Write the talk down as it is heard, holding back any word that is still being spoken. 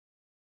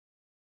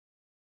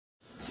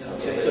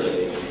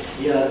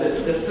Yeah,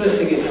 the first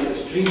thing is I'm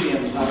extremely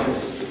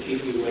embarrassed to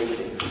keep you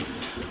waiting.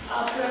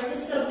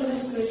 Профессор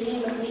приносит свои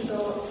извинения за то,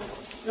 что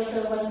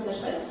заставил вас себя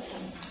ждать.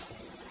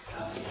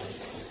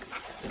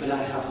 But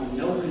I have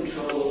no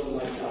control over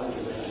my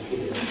calendar when I'm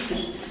here.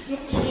 Но, к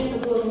сожалению,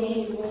 это было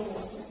вне его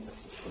власти.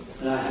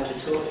 And I had to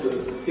talk to a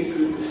big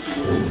group of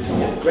students.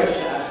 The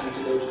rector asked me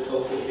to go to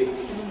talk to a big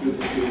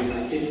group of students.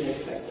 I didn't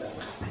expect that.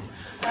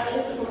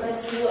 Ректор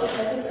попросил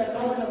профессора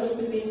Calaghan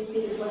выступить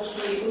перед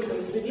большой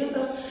группой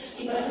студентов,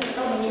 и профессор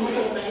Calaghan не мог,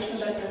 конечно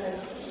же, отказать.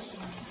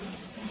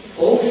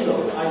 Also,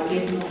 I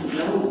did not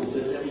know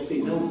that there would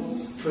be no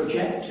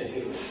projector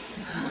here.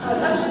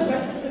 Также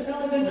профессор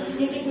Calaghan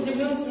несколько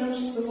удивлен тем,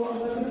 что в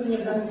оборудовании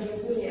в данной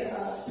территории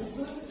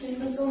отсутствует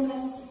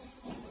презентационное.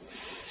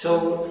 So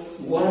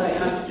what I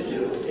have to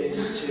do is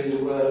to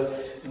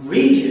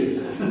read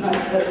you my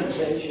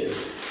presentation.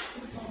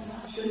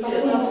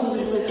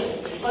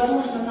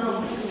 Возможно,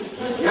 нам...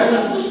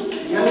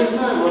 Я не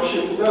знаю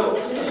вообще, куда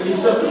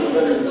организатор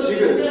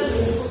Игорь,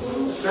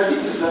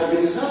 сходите за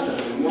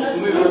организаторами, может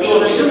мы вообще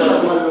найдем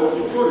нормальную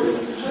аудиторию,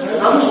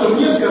 потому что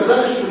мне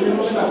сказали, что не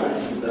нужна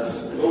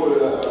презентация.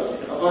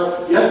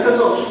 Я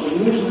сказал, что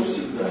нужно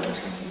всегда.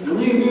 Но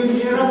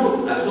не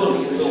работает. А кто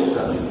организовал?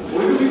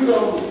 Ольга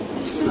Михайловна.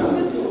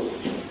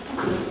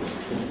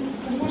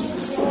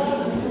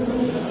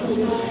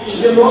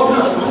 Ну одна,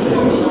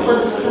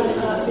 нормально скажи.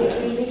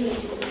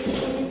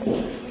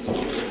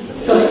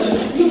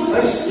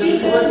 Лариса, я же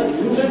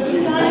говорю,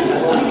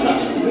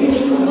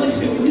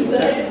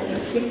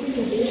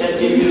 сейчас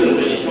телевизор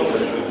принесем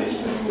большую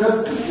песню.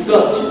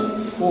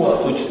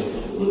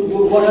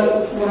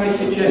 What I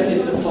suggest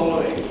is the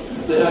following,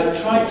 that I've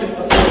tried to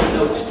put the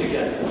notes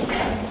together.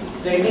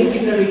 They may be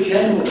very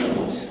general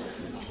notes,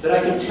 but I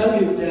can tell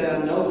you there are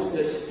notes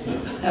that,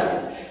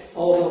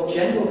 although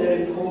general,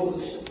 they're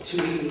important to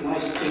even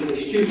nice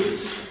English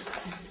students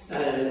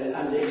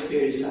and the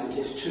experienced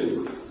scientists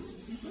too.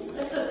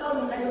 Профессор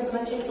Calaghan хотел бы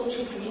начать с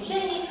общих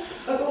замечаний,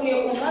 которые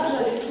он также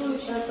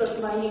адресует часто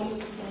своим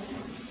студентам.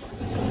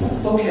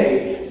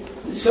 Okay,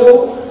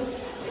 so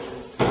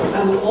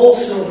I will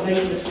also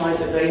make the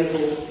slides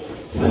available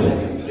when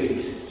they're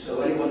complete,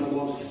 so anyone who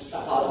wants a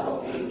hard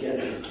copy can get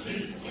them.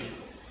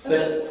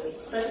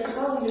 Профессор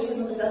Calaghan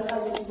любезно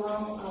предоставит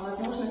вам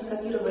возможность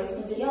скопировать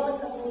материалы,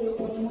 которые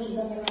он не может в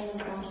данный момент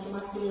вам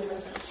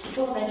демонстрировать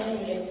по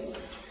окончании лекции.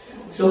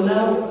 So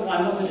now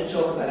I'm not going to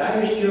talk about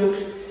Irish jokes,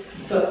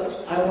 but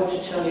I want to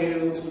tell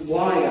you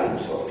why I'm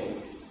talking.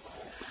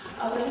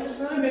 Профессор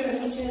Calaghan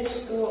отмечает,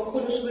 что,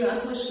 коль уж вы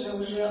ослышали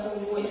уже о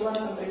его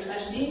ирландском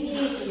происхождении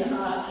и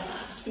о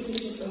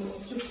специфическом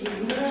чувстве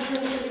юмора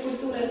этой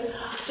культуры,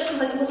 сейчас он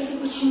хотел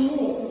объяснить,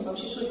 почему он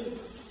вообще шутит.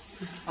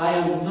 I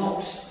am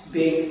not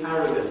being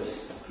arrogant.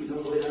 You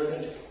know the word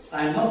arrogant?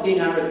 I am not being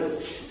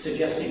arrogant,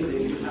 suggesting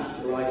that you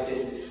have to write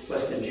in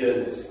Western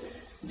journals.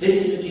 This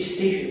is a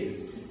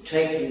decision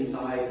taken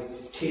by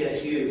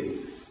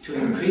TSU to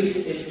increase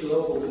its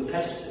global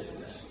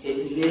competitiveness.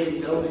 It nearly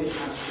knows it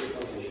has to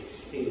publish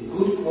in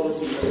good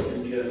quality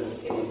Western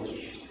journals in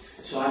English.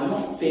 So I'm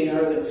not being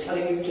arrogant,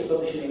 telling you to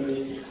publish in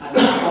English. I'm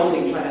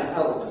only trying to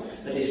help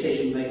a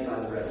decision made by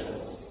the rector.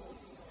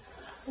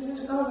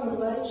 Профессор Calaghan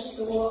говорит,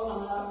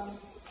 что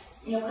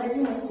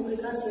необходимость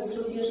публикации в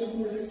зарубежных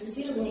языках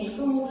цитирования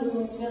никаким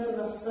образом не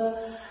связана с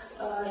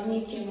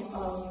неким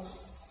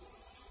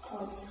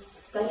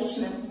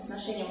вторичным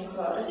отношением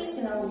к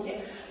российской науке.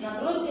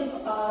 Напротив,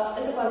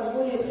 это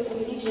позволит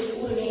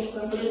увеличить уровень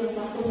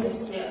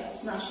конкурентоспособности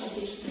нашей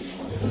отечественной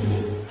науки.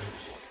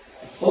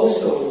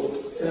 Also,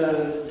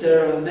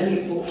 there are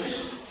many books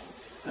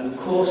and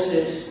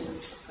courses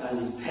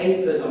and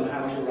papers on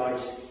how to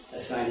write a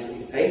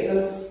scientific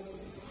paper.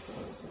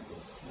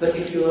 But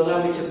if you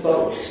allow me to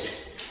boast,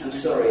 I'm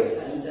sorry,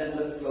 and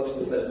not boast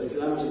the person, if you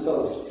allow me to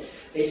boast,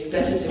 it's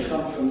better to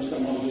come from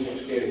someone who's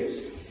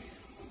experienced.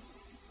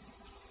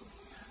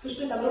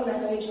 Существует огромное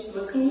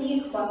количество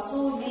книг,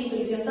 пособий,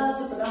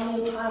 презентаций по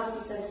тому, как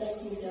писать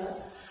статьи для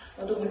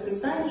подобных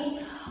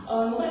изданий.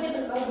 Но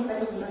профессор Calaghan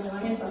хотел бы на данный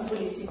момент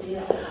позволить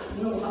себе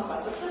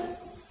похвастаться.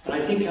 I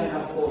think I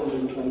have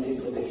 420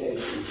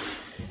 publications,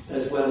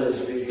 as well as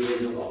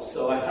reviewing a lot,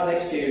 so I have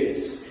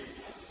experience.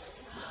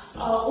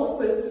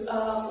 Опыт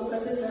у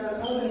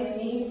профессора Calaghan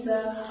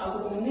имеется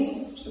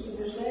огромный, что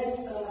подтверждает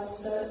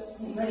с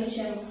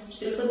наличием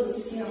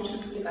 420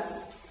 научных публикаций.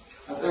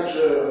 А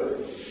также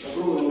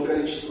огромного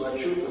количества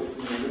отчетов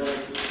и наград.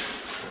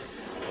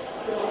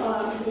 So,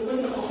 the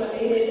person also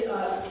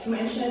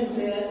mentioned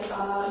that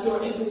your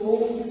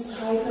awards,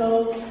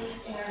 titles,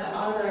 and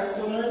other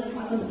honors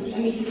must not be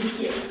limited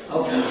here.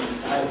 Okay,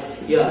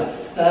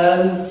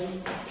 and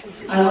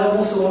I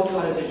also want to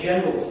add as a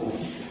general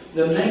point,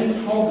 the main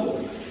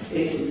problem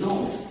is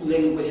not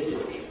linguistic.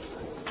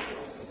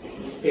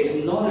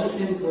 It's not a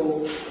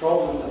simple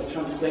problem of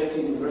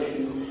translating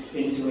Russian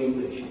into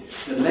English.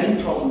 The main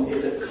problem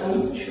is a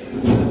culture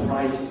of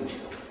writing.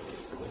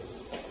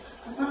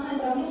 Основная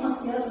проблема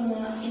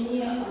связана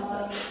не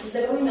с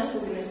языковыми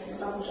особенностями,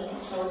 как уже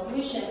отмечалось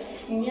выше,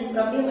 и не с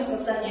проблемой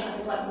создания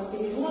адекватного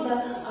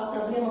перевода, а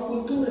проблема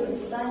культуры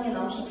написания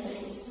научных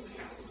статей.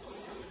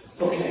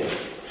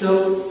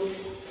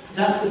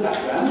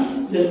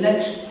 background. The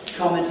next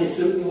comment is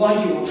that why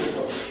do you want to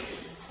publish?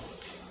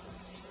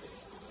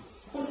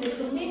 После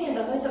вступления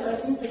давайте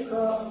обратимся к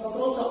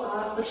вопросу,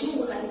 а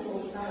почему вы хотите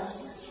публиковаться?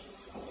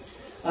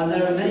 And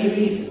there are many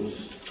reasons.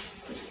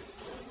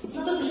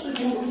 Ну, то существует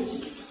много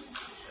причин.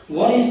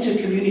 One is to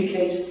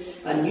communicate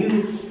a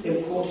new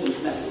important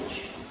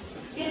message.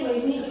 Первое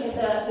из них –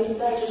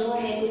 это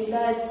желание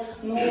передать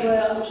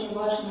новое, очень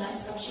важное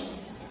сообщение.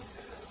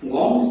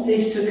 One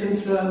is to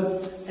confirm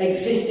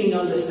existing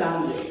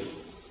understanding.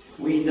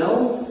 We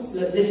know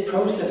that this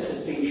process has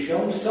been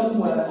shown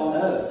somewhere on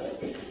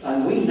Earth,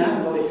 and we now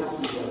know it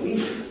happens where we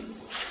live.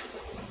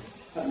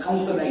 That's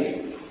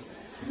confirmation.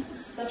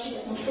 Сообщить о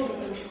том, что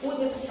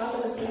происходит, как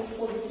это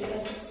происходит при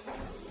этом.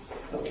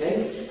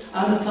 Okay?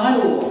 And the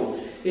final one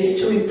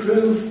is to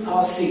improve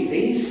our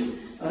CVs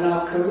and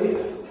our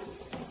career.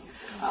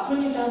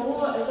 Кроме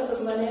того, это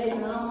позволяет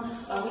нам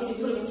повысить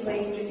уровень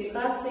своей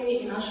квалификации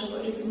и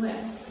нашего резюме,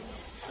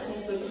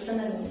 своей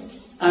профессиональной.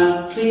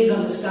 And please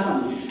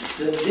understand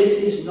that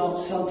this is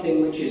not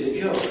something which is a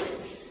joke.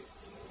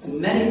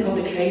 Many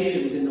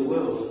publications in the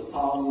world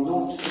are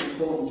not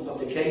important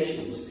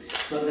publications,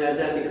 but they're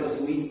there because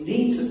we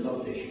need to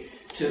publish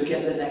to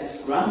get the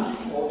next grant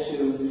or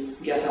to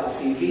get our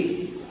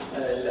CV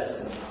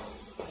better.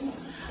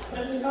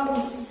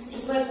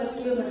 Призывает вас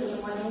серьезно к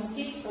этому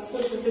отнестись,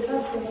 поскольку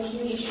публикации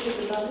нужны еще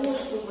для того,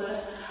 чтобы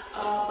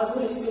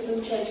позволить себе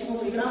получать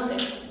новые гранты,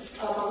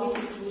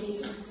 повысить свой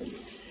рейтинг.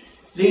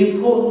 The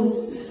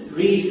important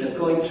reason of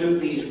going through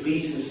these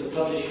reasons for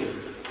publishing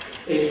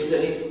is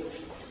that it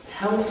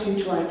helps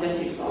you to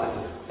identify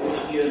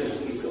which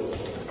journals you go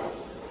for.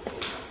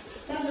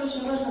 Также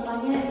очень важно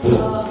понять,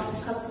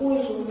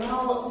 какой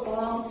журнал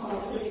вам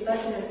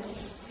привлекателен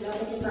для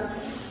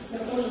публикации, для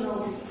какого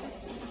журнала вы писать.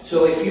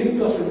 So if you've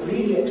got a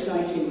really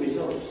exciting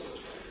result,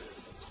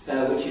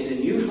 which is a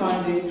new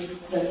finding,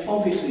 then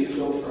obviously you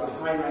go for a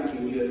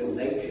high-ranking journal,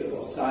 Nature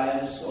or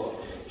Science or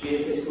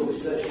Geophysical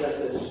Research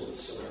Letters.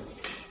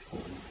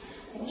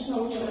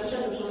 Конечно, лучше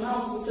обращаться к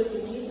журналам с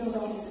высоким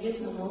рейтингом,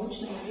 известным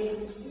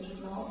научно-исследовательским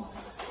журналам.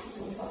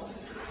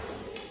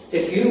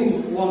 If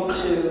you want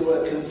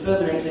to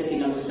confirm an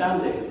existing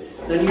understanding,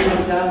 then you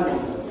come down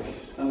one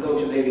and go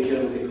to maybe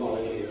Journal of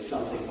Ecology or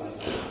something like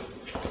that.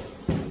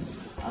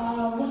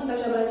 Можно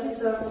также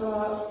обратиться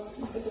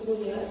к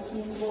категории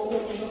низкого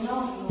уровня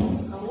журнала,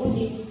 журнала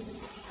экологии.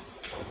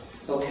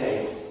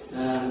 Okay.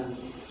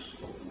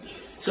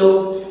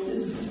 So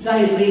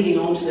that is leading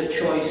on to the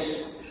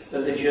choice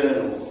of the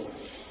journal.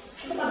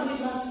 Это подводит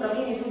нас к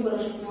проблеме выбора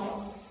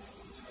журнала.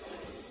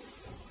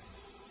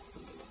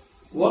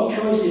 One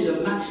choice is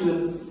a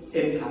maximum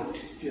impact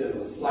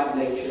journal, like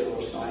Nature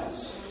or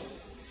Science.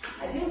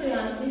 Один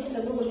вариант здесь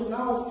это выбор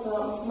журнала с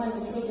максимально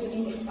высоким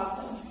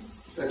импакт-фактором.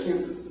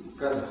 Таким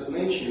как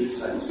Nature или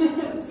Science.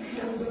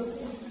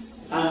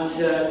 And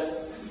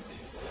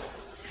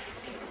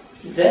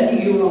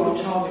then you are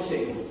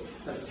targeting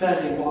a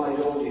fairly wide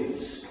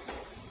audience,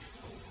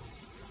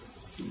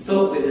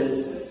 but with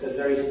a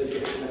very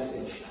specific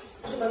message.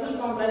 Что позволит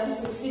вам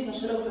обратиться к действительно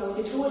широкой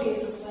аудитории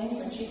со своим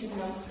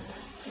значительным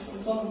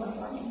информационным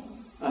посланием.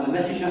 And the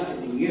message has to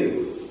be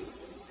new.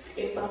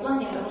 Это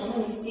послание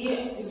должно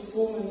нести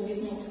безусловную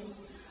новизну.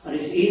 And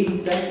it's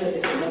even better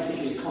if the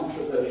message is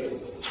controversial.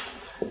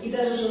 И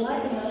даже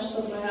желательно,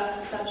 чтобы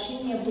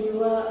сообщение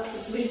было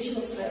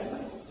противоречиво в своей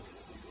основе.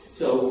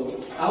 So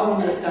our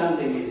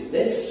understanding is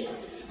this,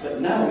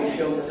 but now we've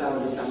shown that our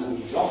understanding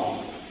is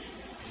wrong.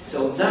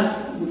 So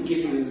that would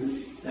give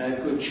you a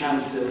good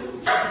chance of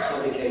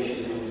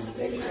publication in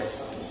Nature or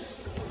Science.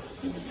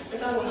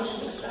 Таково наше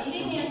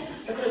представление,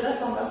 которое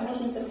даст вам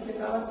возможность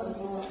опубликоваться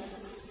в...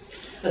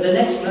 At the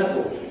next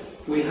level,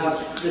 we have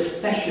the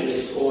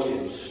specialist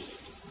audience.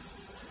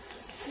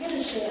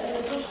 Следующее –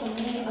 это то, что мы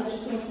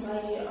адресуем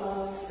свои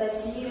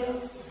статьи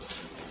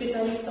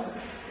специалистам.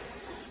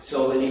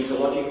 So an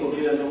ecological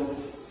journal,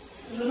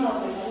 Журнал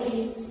по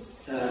экологии,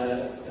 a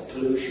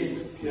pollution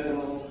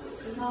journal,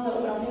 журналы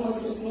о проблемах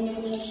загрязнения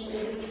окружающей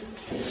среды,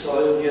 a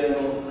soil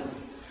journal,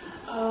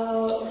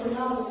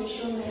 журналы,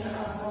 посвященные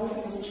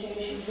наукам,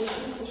 изучающим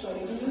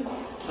почвоведению.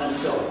 and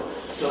so on.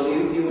 So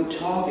you would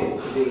target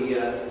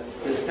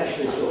the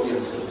specialist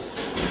audiences.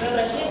 Вы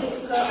обращаетесь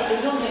к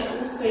определенной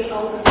узкой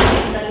аудитории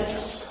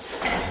специалистов.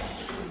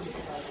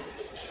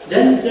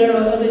 Then there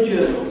are other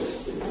journals.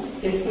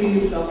 If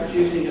we are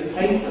producing a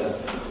paper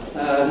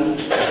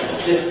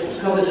that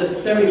covers a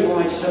very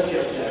wide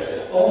subject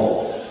area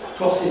or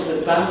crosses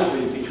the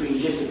boundaries between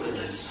disciplines.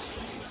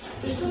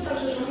 Существуют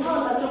также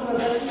журналы, к которым вы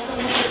обратиться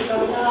можете,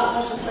 когда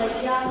ваша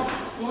статья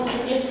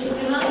носит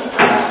междисциплинарный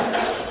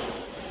характер,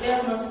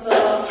 связана с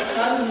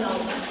разными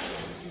науками.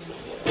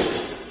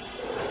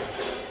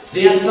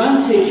 The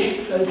advantage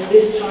of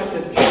this type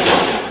of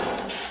journal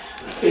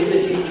is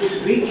that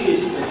it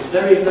reaches a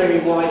very, very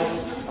wide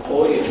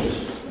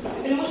audience.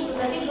 Преимущество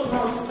таких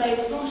журналов состоит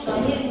в том, что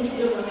они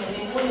ориентированы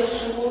на более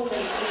широкой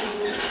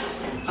аудитории.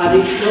 And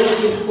it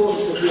shows the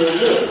importance of your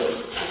work,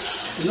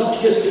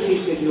 not just to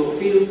people in your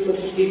field, but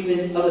to people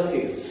in other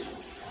fields.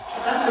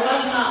 Также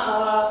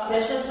важно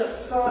приобщаться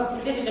к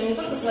исследователям не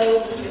только своей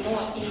области, но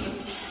и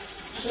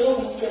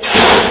широкому спектру.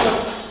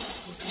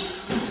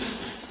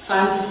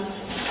 And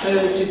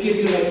to give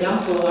you an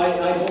example,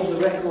 I hold the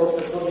record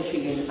for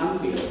publishing in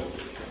Ambio.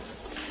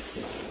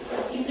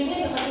 И пример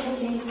я хотел бы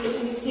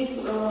привести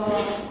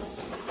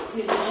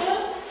следующее.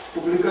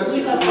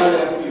 Публикация в журнале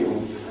 «Амбио».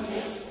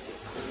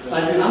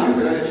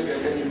 Королевской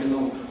академии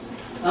наук.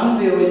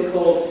 Ambio is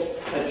called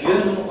a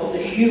Journal of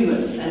the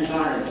Human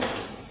Environment.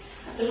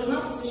 Это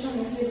журнал,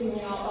 посвященный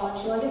исследованию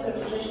человека и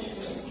окружающей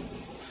среды.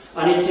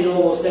 And it's in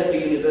almost every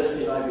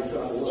university library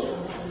throughout the world.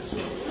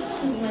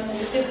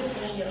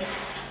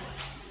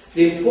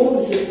 The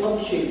importance of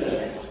publishing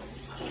there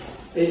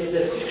is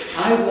that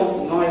I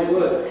want my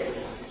work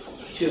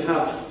to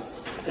have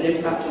an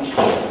impact on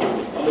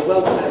people, on the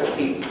welfare of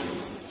people.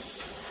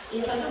 И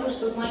я хотела бы,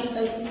 чтобы мои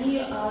статьи не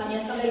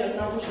оставляли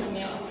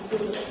равнодушными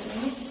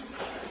пользователями.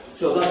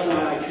 So that's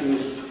why I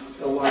choose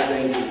a wide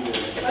range of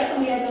journals.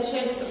 Поэтому я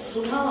обращаюсь к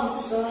журналам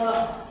с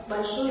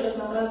большой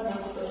разнообразной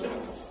аудиторией.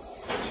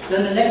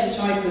 Then the next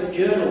type of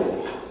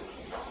journal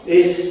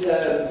is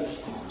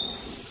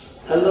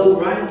a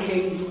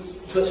low-ranking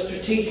but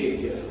strategic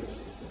journal.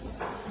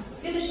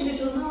 Следующий вид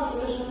журналов –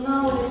 это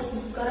журналы с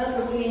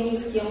гораздо более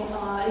низким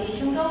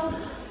рейтингом,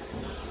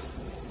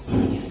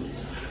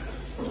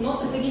 но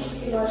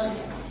стратегически важным.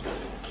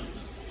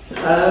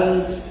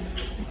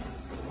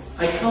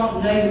 I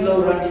can't name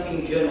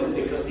low-ranking journals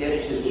because the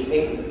editors will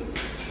hate me.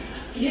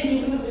 Я не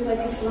буду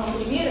приводить к вам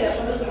примеры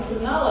подобных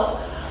журналов,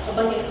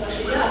 боясь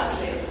вашей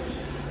реакции.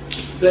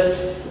 But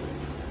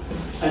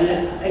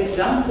an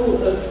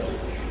example of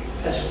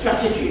a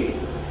strategy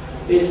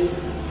is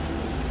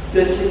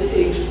that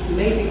it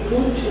may be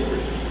good to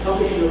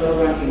publish in a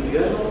low-ranking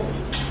journal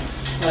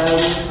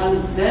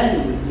and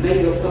then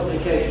make your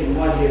publication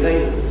widely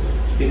available,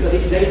 because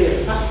it may be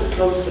a faster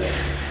process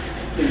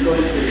than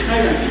going to a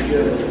high-ranking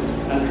journal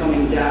and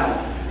coming down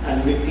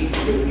and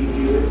repeatedly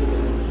reviewing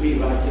and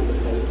rewriting the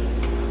paper.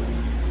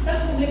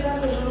 Также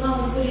публикация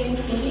журнала с более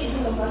низким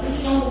рейтингом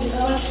позволит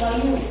публиковать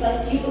свою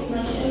статью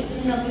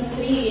значительно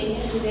быстрее,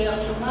 нежели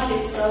в журнале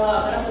с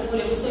гораздо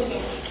более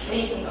высоким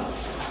рейтингом,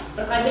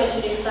 проходя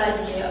через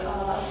стадии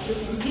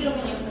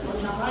рецензирования,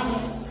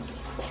 согласования.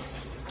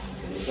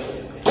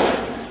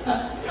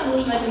 Нам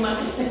нужно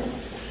внимание.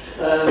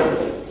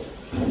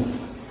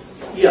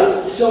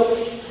 Yeah, so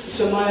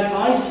my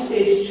advice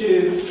is to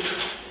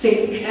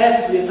think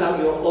carefully about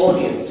your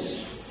audience.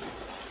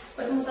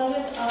 Поэтому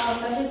совет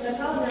профессора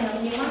Calaghan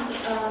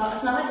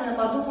основательно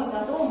подумать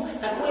о том,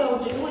 какой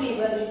аудитории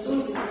вы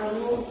адресуете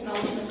свою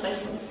научную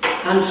статью.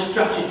 And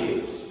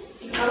strategy.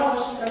 И какова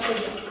ваша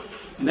стратегия?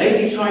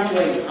 Maybe try to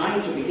aim high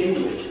to begin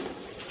with.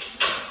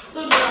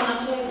 Стоит ли вам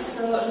начать с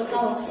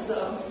журналов с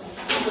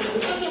более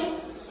высоким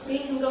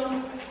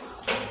рейтингом?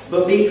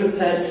 But be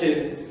prepared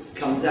to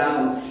come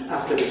down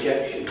after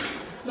rejection.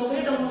 Но при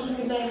этом нужно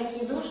всегда иметь в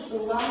виду, что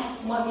вам,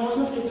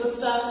 возможно,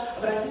 придется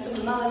обратиться к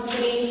журналу с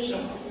более низким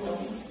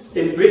уровнем.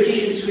 In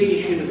British and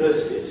Swedish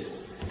universities,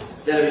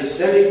 there is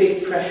very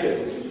big pressure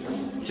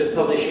to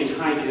publish in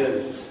high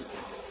journals.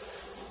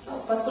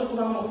 Поскольку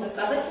вам могут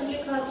отказать в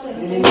публикации,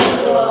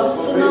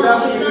 в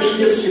британских и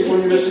шведских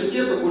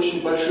университетах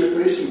очень большой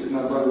прессинг,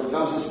 наоборот.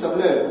 Там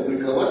заставляют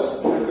публиковаться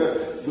только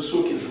в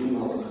высоких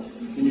журналах,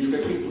 и ни в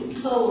каких других.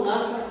 У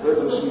нас в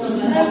этом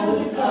смысле.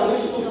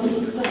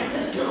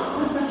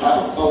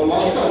 А у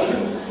нас также.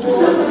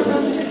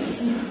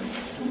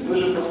 Мы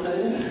же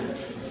повторяем.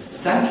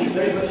 Thank you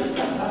very much.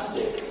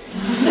 Fantastic.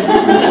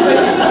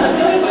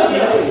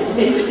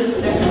 Instant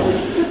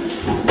technology.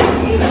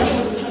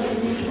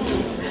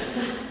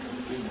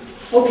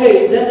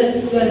 Okay,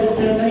 then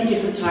there are many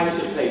different types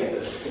of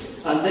papers,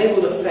 and they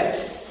will affect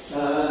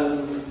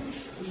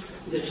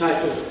the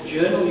type of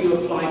journal you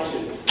apply to.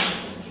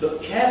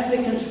 But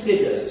carefully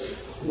consider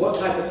what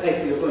type of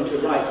paper you're going to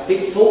write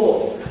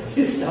before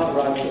you start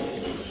writing.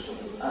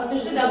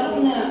 Существует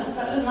огромное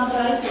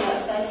разнообразие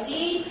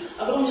статей,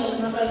 огромное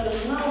разнообразие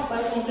журналов,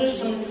 поэтому прежде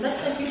чем написать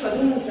статью,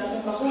 подумайте о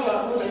том, какого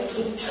рода это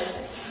будет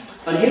статья.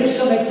 And here are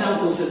some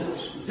examples of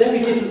very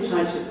different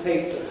types of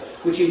paper,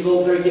 which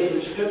involve very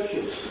different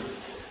structures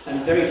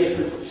and very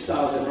different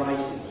styles of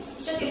writing.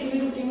 Сейчас я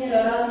приведу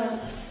примеры разных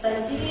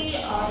статей,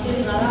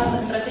 следовательно,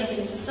 разных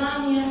стратегий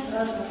написания,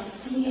 разных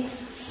стилей.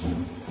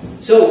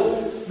 So,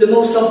 the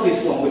most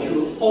obvious one, which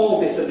we'll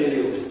all be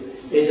familiar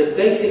with, is a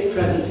basic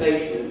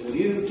presentation of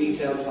new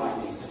detailed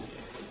findings.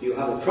 You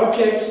have a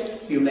project,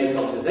 you make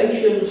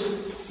observations,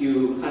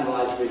 you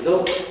analyse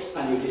results,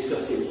 and you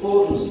discuss the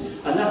importance,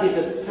 and that is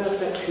a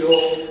perfect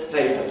pure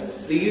paper,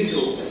 the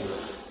usual paper.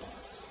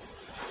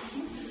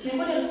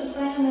 Наиболее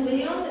распространенный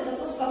вариант – это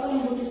тот, в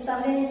котором вы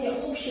представляете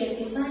общее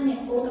описание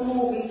какого-то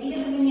нового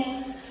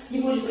исследования,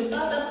 его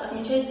результатов,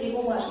 отмечаете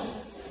его важность.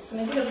 Это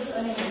наиболее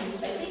распространенный вид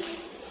статей.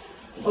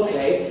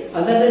 Okay,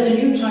 and then there's a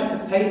new type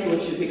of paper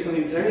which is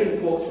becoming very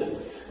important,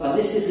 and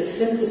this is the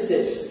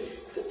synthesis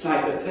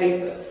type of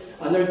paper.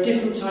 And there are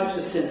different types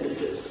of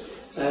synthesis.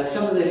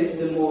 Some of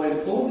the more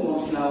important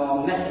ones now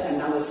are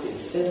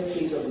meta-analyses,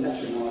 syntheses of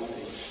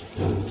meta-analyses.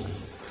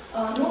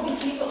 Новый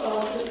тип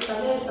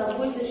представляет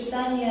собой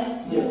сочетание...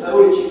 Нет,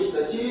 второй тип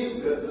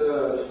статей –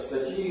 это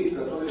статьи,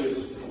 которые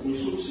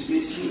несут в себе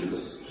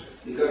синтез.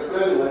 И, как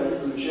правило, они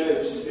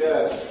включают в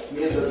себя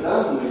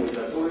метаданные,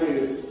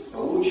 которые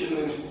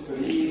получены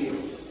при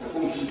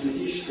таком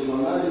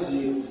синтетическом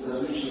анализе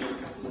различных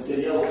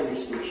материалов и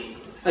источников.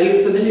 Are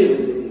you familiar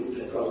with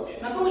the approach?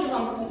 Знакомы ли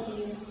вам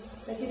такие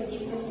статьи, такие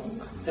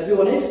исследования?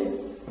 Everyone is?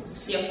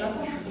 Всем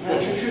знакомы?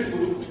 Я чуть-чуть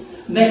буду.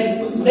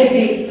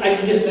 Maybe I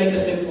can just make a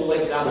simple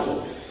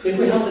example. If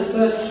we have the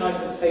first type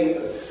of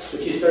paper,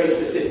 which is very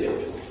specific,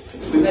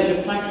 we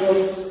measure plant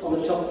growth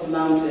on the top of the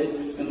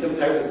mountain and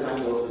compare it with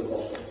plant growth at the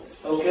bottom.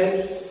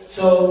 Okay?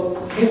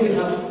 So here we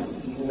have...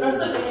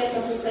 Простой пример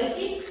такой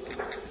статьи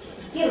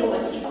первого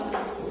типа.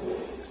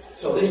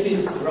 So this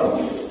is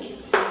growth.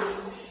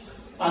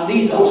 And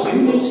these are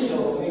units,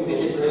 so maybe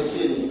this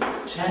is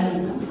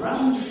 10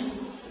 grams.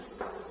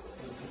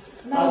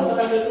 Нам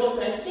показывает рост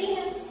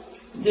растения.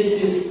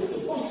 This is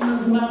the bottom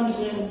of the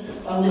mountain,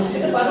 and this is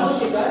Это the top.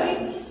 подножие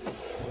горы.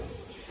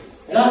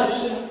 Это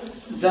вершина.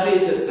 That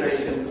is a very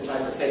simple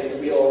type of paper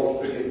we all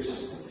produce.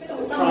 Это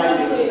вот самый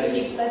простой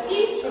тип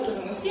статей,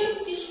 который мы все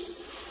пишем.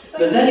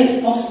 But then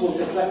it's possible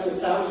to collect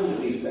 1,000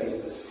 of these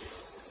papers.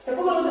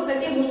 Такого рода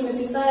статей можно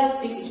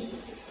написать тысячи.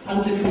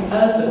 And to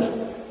compare them.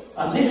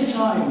 And this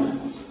time,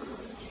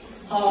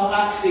 our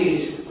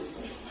axes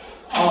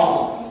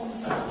are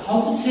a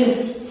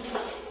positive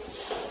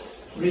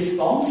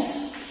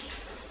response,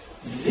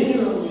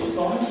 zero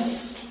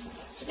response,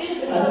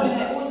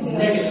 and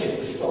negative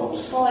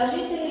response.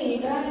 Положительные,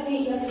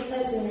 нейтральные и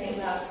отрицательные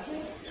реакции.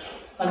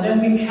 And then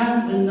we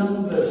count the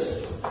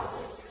numbers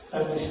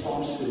of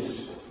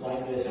responses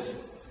like this.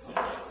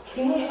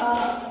 И мы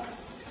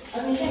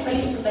отмечаем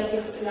количество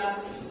таких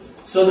реакций.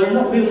 So there are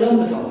not real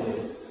numbers on here.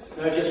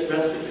 They're just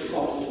relative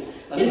responses.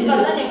 Без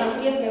указания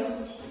конкретных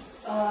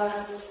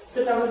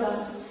цифровых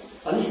данных.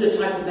 And this is a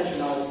type of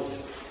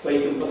meta-analysis where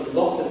you can put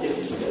lots of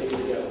different studies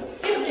together.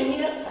 Это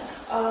пример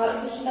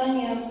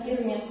сочетания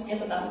исследования с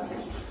метаданными.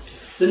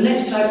 The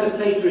next type of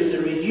paper is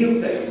a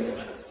review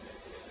paper,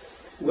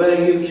 where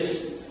you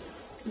just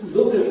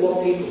look at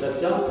what people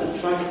have done and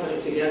try to put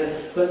it together,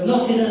 but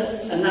not in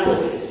an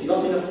analysis,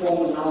 not in a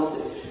formal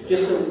analysis,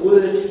 just a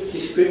word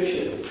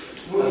description.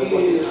 Ну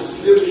и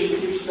следующий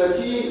тип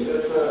статей –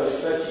 это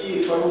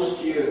статьи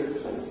по-русски,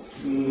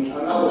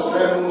 аналог,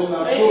 правильно,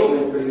 можно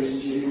обзорные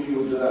привести,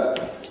 ревью, да,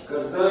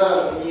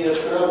 когда не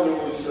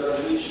сравниваются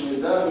различные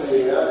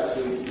данные,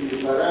 реакции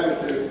или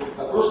параметры,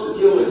 а просто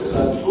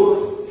делается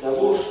обзор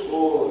того,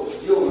 что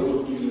сделано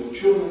другими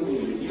учеными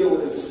или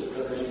делается,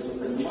 как они это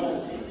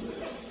понимают.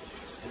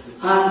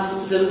 And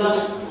the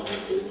last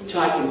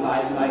type in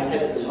my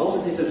head at the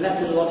moment is a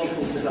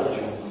methodological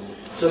development.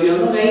 So you're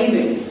not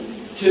aiming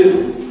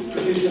to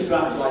produce a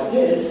graph like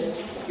this,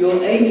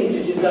 you're aiming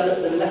to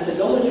develop the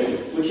methodology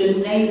which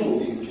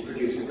enables you to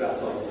produce a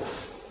graph like this.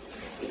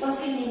 И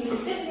последний вид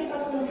исследования,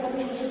 который мы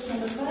хотели точно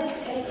назвать,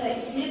 это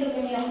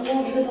исследование о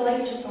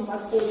методологическом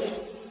подходе.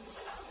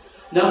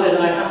 Now then,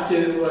 I have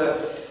to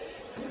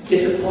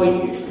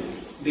disappoint you,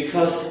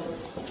 because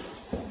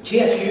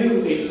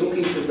TSU is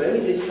looking to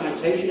raise its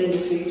citation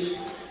indices.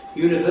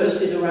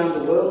 Universities around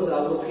the world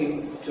are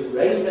looking to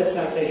raise their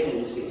citation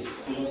indices.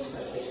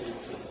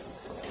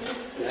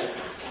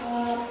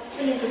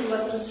 Сильно хочу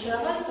вас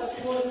разочаровать,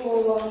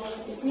 поскольку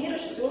весь мир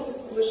ждет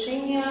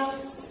повышения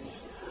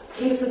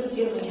индекса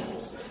цитирования.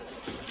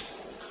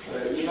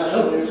 И наш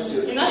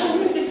университет. И наш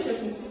университет, в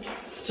частности.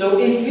 So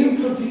if you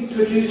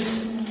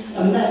produce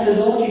a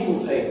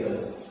methodological paper,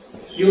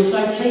 your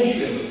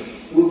citation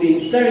will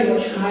be very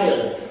much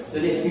higher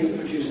than if you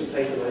produce a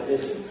paper like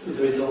this with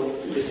the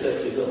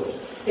research result.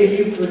 If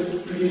you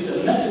produce a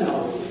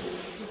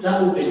meta-analysis,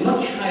 that will be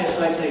much higher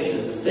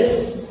citation than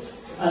this,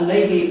 and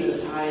maybe even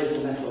as high as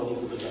the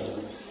methodological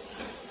development.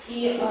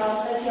 И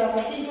статья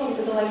последнего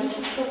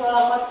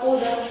методологического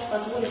подхода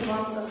позволит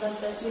вам создать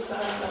статью с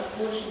гораздо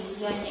большим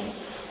влиянием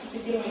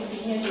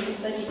цитируемости, нежели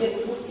статьи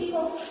первых двух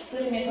типов, в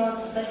то время как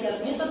статья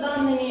с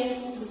метаданными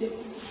будет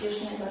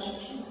успешнее даже,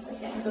 чем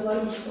статья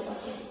методологического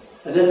подхода.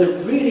 And then the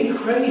really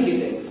crazy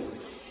thing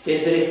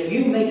is that if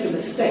you make a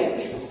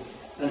mistake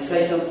and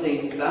say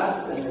something bad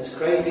and that's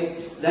crazy,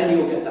 then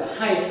you'll get the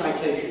highest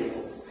citation.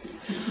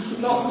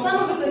 Но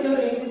самый высокий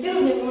уровень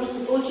цитирования вы можете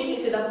получить,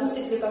 если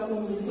допустите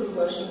какую-нибудь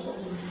грубую ошибку.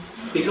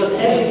 Because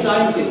every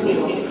scientist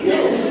will want to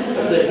show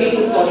that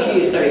he or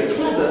she is very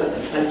clever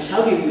and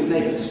tell you you've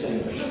made a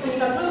mistake. Чтобы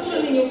никакой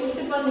ученый не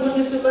упустит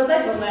возможность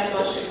указать вам на эту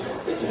ошибку.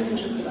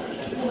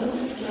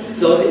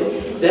 So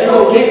they're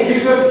So okay. we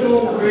have to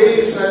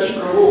create such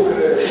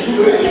provocative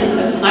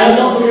situations. I'm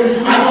not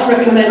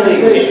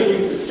recommending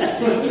it.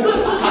 Ни в коем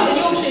случае это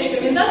не общая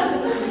рекомендация,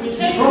 это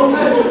замечательно. From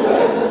time to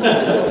time.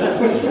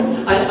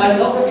 I'm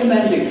not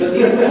recommending, but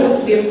the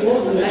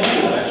important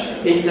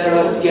message is there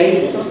are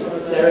games to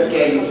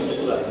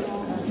play.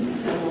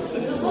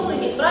 Безусловно,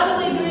 есть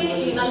правила игры,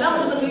 и иногда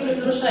можно выиграть,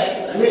 нарушая эти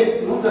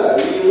правила. Ну да,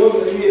 и он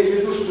имеет в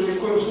виду, что ни в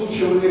коем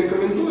случае он не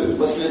рекомендует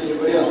последний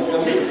вариант,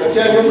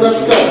 хотя о нем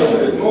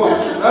рассказывает, но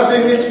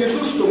надо иметь в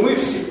виду, что мы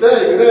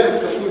всегда играем в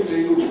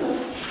какую-то игру.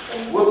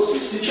 Вот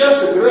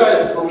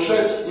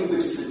повышать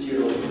индекс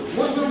цитирования.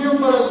 Можно в нем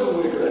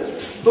по-разному играть,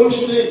 в том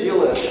числе и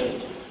делая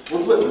ошибки.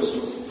 Вот в этом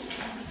смысл.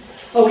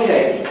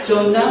 Okay,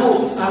 so now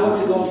I want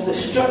to go on to the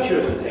structure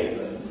of the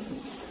paper.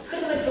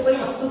 Теперь давайте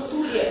поговорим о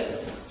структуре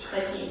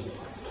статьи.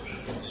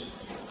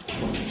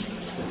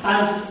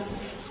 And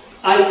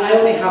I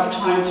only have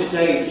time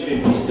today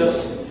to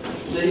discuss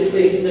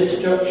the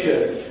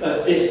structure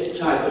of this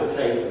type of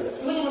paper.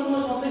 Сегодня мы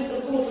сможем обсудить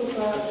структуру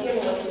только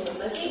первого типа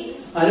статьи.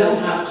 I don't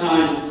have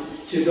time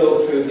to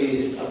go through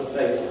these other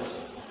papers.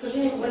 К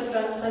сожалению, говорить про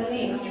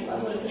остальные нам не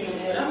позволит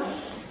временные рамки.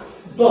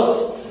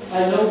 But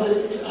I know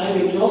that I've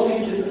been talking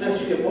to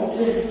Professor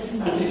Shabotin,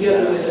 and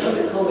together with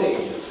another colleague,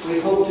 we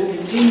hope to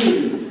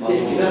continue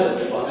this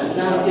development and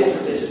now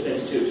different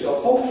disciplines too.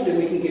 So hopefully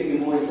we can give you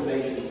more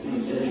information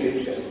in the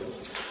future.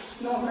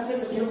 Но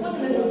профессор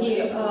Переходин и другие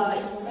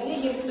его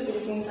коллеги выступили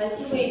с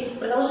инициативой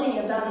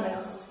продолжения данных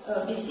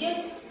бесед,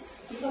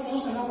 и,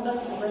 возможно, нам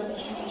удастся поговорить о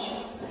чем-то еще.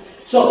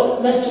 So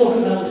let's talk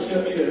about the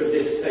structure of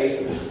this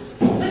paper.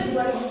 Давайте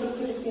поговорим о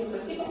структуре первого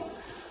типа.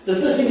 The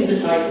first thing is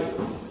the title.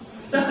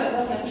 Самое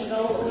главное –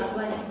 заголовок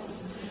названия.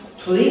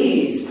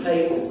 Please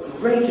pay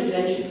great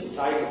attention to the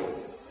title.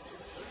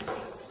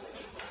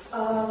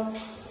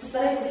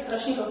 Постарайтесь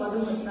хорошенько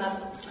подумать над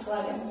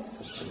заглавием.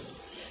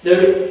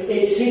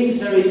 It seems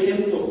very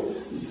simple,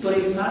 but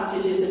in fact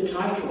it is the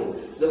title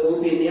that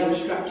will be in the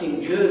abstracting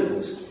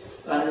journals,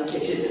 and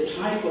it is a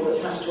title that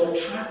has to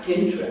attract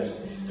interest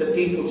for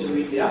people to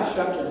read the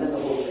abstract and then the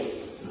whole thing.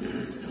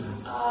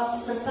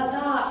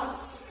 Простота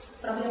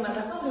проблемы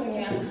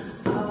заглавивания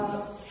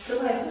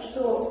скрывает то,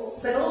 что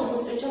заголовок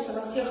будет встречаться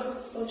во всех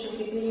прочих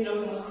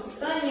реферированных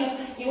изданиях,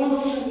 и он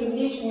должен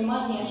привлечь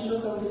внимание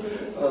широкой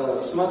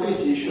аудитории.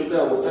 Смотрите, еще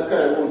да, вот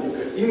такая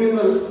логика.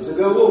 Именно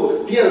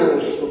заголовок первое,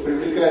 что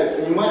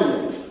привлекает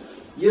внимание.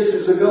 Если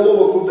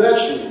заголовок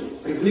удачный,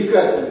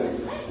 привлекательный,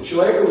 у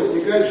человека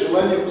возникает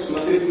желание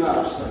посмотреть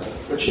на абстракт,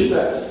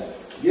 почитать.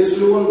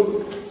 Если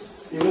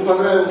ему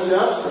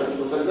понравился абстракт,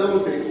 то тогда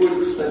он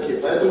переходит к статье.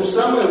 Поэтому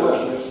самое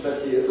важное в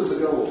статье – это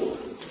заголовок.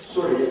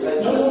 Sorry,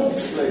 I just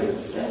explained.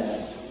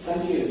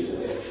 Thank you.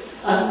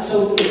 And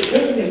so it's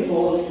very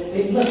important,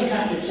 it must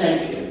catch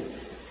attention.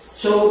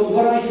 So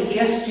what I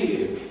suggest to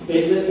you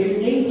is that you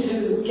need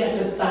to get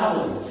a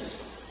balance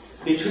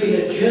between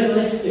a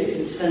journalistic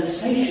and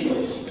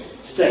sensationalist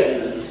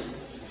statement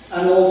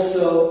and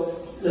also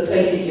the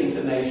basic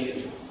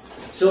information.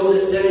 So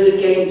there is a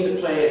game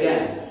to play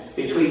again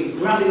between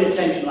grabbing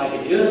attention like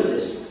a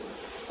journalist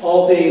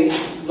or being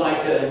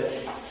like a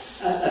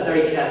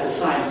very careful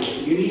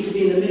scientist. You need to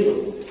be in the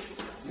middle.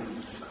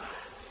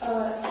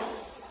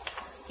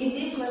 И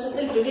здесь ваша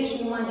цель привлечь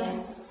внимание.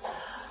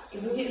 И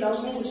вы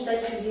должны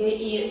сочетать в себе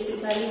и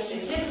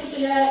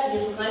специалиста-исследователя, и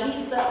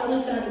журналиста. С одной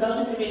стороны, вы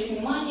должны привлечь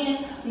внимание,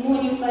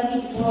 но не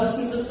уходить в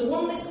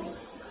сенсационность.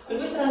 С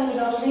другой стороны, вы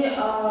должны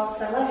в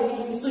заглавии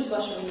вынести суть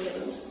вашего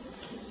исследования.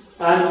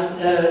 And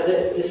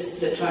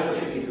the title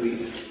should be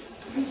brief.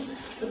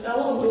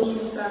 Заголовок должен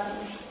быть кратким.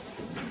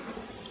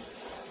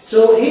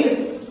 So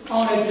here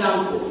are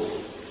examples,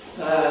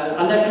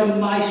 and they're from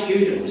my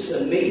students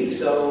and me,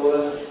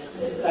 so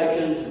I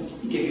can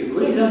give you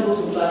good examples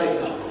and bad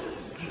examples.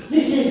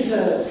 This is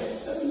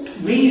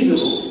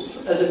reasonable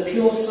as a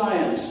pure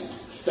science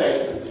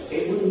statement.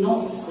 It would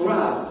not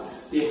grab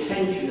the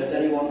attention of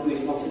anyone who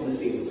is not in the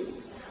field.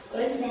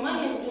 Обратите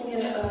внимание, это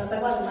примеры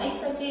заглавий моих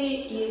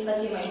статей и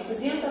статей моих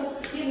студентов.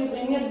 Первый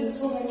пример,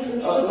 безусловно, не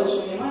привлечет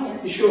большое внимание.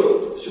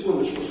 Еще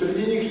секундочку.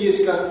 Среди них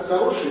есть как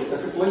хорошие,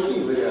 так и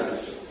плохие варианты.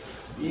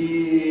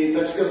 И,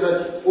 так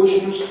сказать,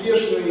 очень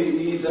успешные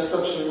и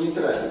достаточно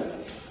нейтральные.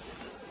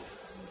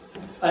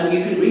 And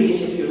you can read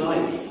it if you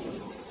like.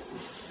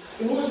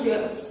 И вы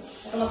можете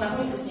потом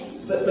ознакомиться с ним.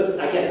 But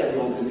I guess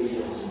everyone can read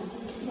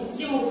this.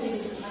 Все могут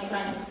видеть это на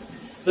экране.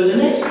 But the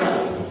next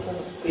one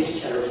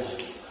is terrible.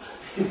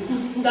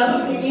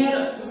 Второй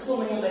пример,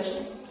 безусловно,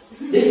 неудачный.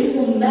 This is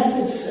a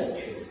method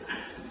section.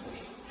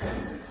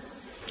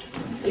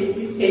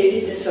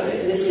 Sorry,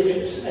 this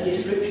is a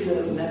description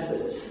of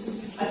methods.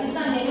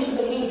 Описание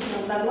метода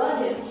вынесено в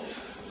заглавие.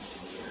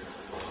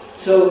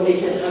 So it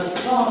has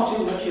far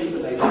too much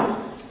information.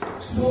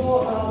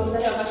 Что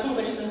благодаря большому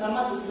количеству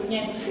информации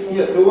затрудняет исследование.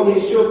 Нет, но он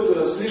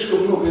несет слишком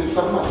много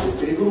информации,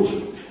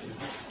 перегружен.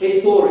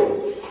 It's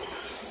boring.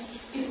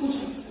 И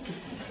скучно.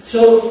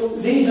 So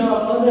these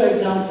are other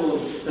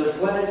examples of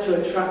where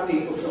to attract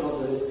people from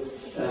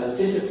other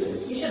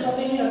disciplines. Еще два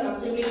примера,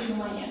 как привлечь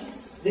внимание.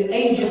 The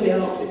age of the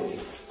Arctic,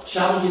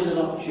 challenges and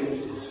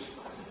opportunities.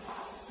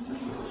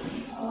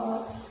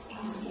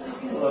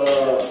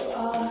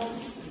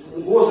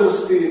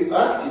 Возрасты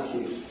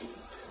Арктики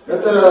 –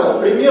 это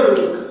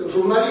пример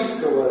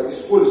журналистского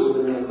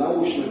использования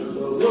научных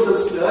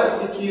возрасты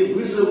Арктики,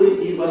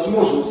 вызовы и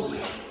возможности.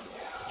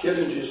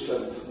 Challenges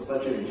and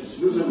opportunities.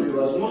 Вызовы и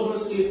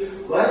возможности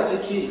в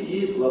Арктике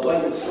и в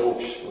глобальных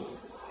сообществах.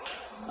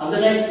 And the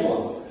next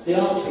one, the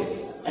Arctic,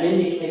 an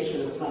indicator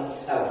of the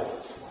planet's health.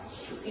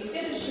 И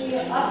следующий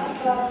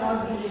Арктика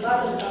как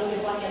индикатор здоровья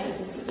планеты.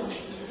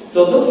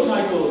 So those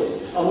titles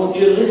are more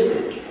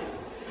journalistic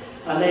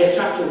and they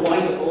attract a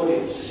wider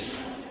audience.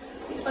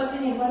 Эти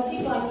Последние два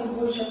типа, они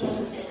больше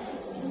относятся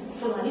к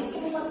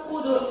журналистскому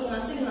подходу и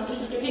нацелены на то,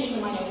 чтобы привлечь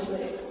внимание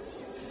аудитории.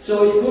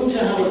 So it's good to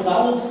have a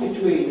balance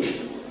between,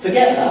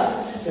 forget that,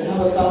 to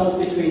have a balance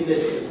between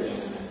this and this.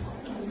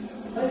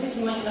 Обратите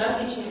внимание на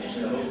различия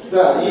между.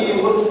 Да,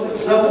 и вот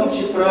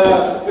забудьте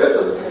про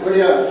этот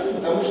вариант,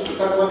 потому что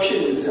так вообще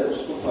нельзя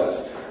поступать.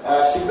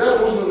 А всегда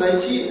нужно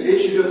найти,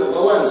 речь идет о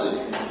балансе.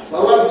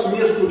 Баланс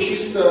между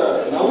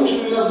чисто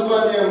научным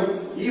названием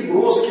и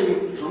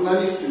броским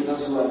журналистским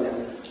названием.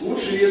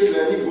 Лучше, если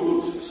они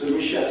будут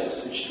совмещаться,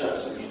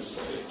 сочетаться между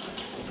собой.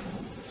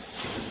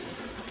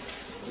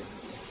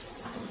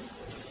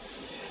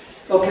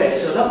 Okay,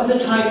 so that was a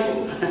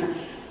title.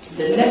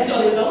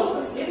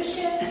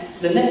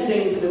 The next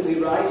thing that we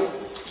write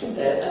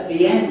at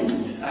the end,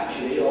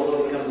 actually,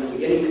 although it comes at the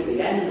beginning, is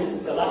the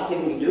end. The last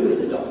thing we do in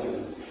the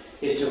document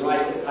is to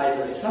write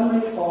either a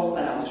summary or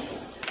an abstract.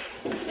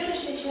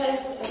 Следующая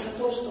часть – это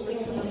то, что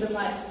принято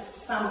называть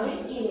summary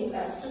или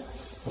abstract.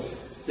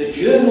 The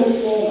journal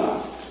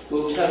format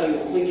will tell you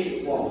which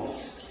it wants.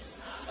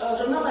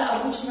 Журналы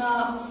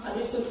обычно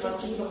адресуют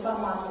вас либо к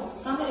формату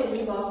summary,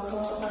 либо к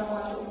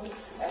формату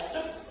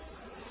abstract.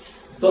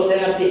 But they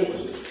are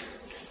different.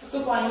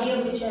 Поскольку они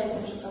различаются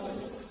между собой.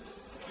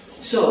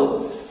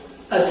 So,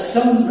 a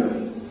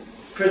summary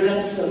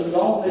presents a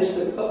long list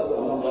of,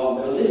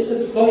 a list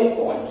of bullet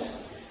points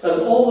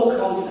of all the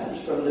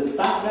contents from the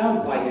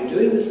background, why you're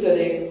doing the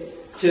study,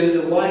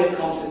 to the wider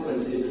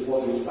consequences of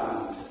what you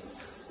found.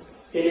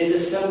 It is a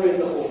summary of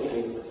the whole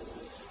paper.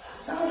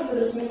 Summary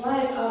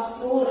подразумевает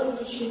обзор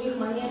ключевых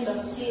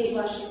моментов всей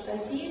вашей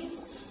статьи,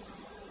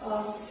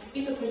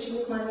 список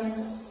ключевых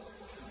моментов.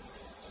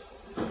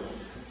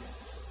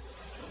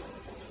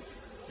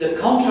 The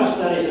contrast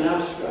that is an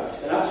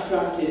abstract. An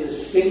abstract is a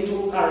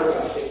single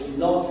paragraph. It's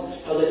not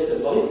a list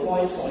of bullet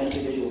points or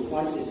individual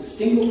points. It's a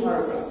single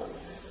paragraph.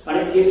 And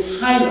it gives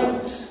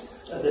highlights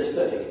of the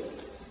study.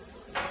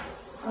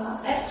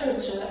 Abstract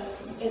же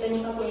это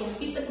никакой не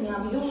список, не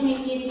объемный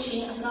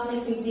перечень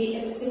основных идей.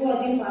 Это всего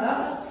один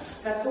параграф,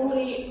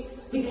 который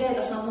выделяет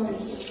основную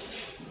идею.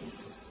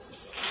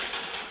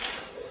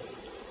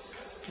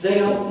 They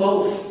are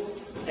both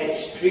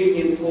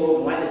extremely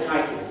important, like the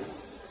title,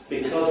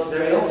 because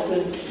very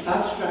often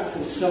abstracts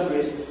and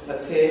summaries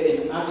appear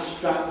in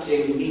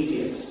abstracting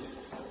media.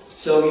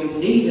 So you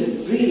need a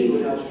really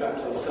good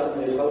abstract or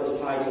summary as well as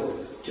title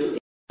to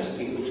interest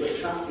people, to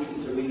attract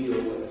people to read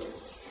your work.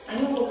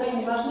 Они оба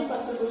крайне важны,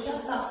 поскольку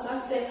часто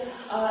абстракты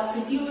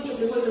цитируются,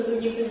 приводятся в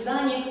других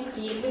изданиях,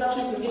 и вы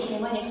должны привлечь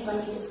внимание к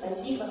своей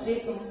статье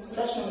посредством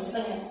удачного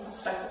написания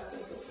абстракта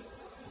своей статьи.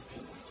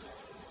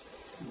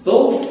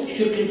 Both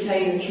should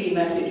contain the key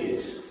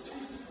messages.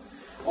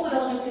 Оба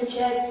должны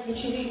включать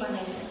ключевые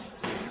понятия.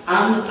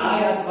 And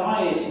I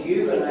advise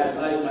you, and I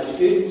advise my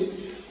students,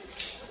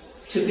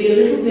 to be a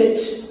little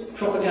bit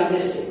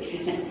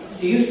propagandistic,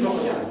 to use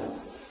propaganda.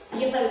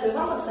 Я советую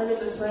вам, как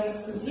советую своим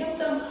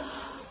студентам,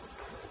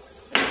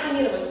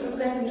 рекламировать,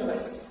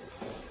 пропагандировать.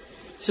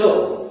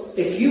 So,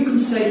 if you can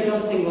say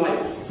something like,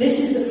 this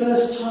is the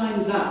first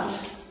time that,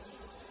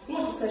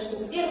 Можете сказать, что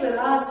это первый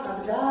раз,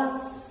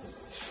 когда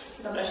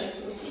обращаясь к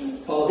теме.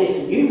 or this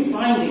new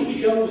finding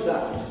shows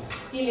that,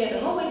 Или это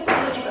новое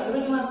исследование,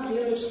 которое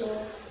демонстрирует, что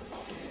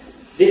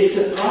this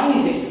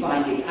surprising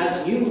finding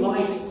adds new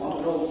light on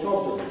an old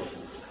problem.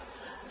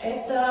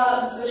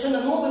 это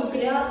совершенно новый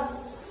взгляд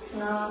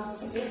на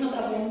известную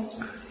проблему.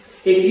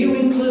 If you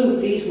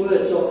include these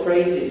words or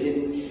phrases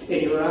in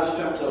your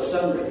abstract or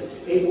summary,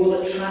 it will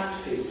attract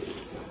people.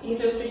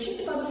 Если вы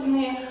включите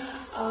подобные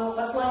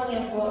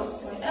послания в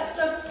свой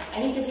абстракт,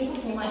 они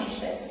привлекут внимание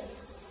читателя.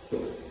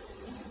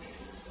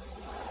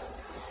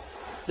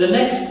 The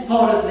next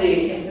part of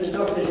the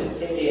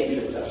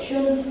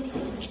introduction,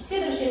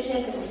 Следующая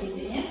часть это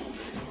введение.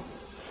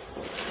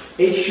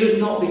 it should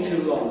not be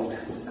too long.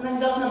 Она не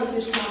должна быть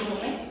слишком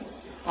огромной.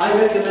 I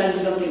recommend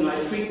something like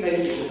 3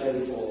 pages of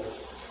A4.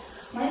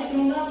 Моя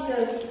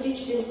рекомендация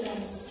 3-4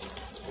 страницы.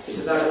 It's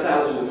about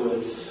 1,000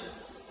 words.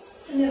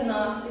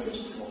 Примерно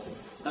 1000 слов.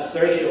 That's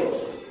very short.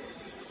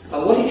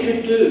 And what it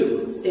should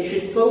do, it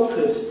should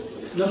focus,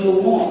 number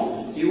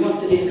one, you want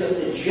to discuss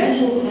the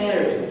general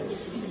area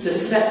to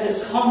set the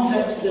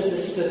context of the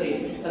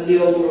study and the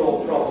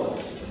overall problem.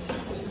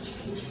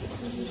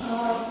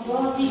 В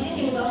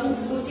введении мы должны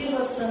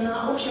сфокусироваться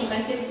на общем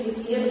контексте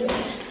исследования.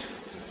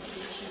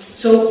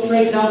 So, for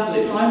example,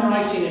 if I'm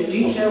writing a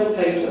detailed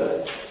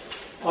paper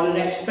on an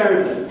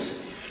experiment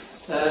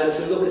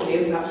to look at the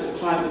impacts of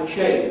climate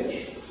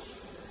change,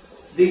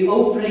 the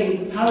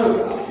opening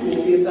paragraph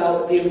will be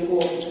about the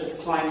importance of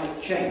climate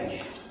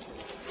change.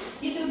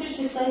 Если вы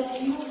пишете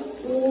статью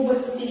об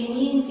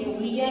эксперименте, о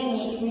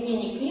влиянии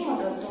изменений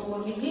климата, то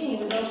в введении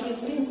вы должны, в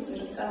принципе,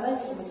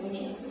 рассказать об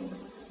изменениях климата.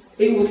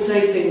 It will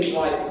say things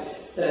like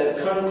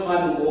current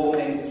climate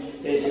warming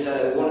is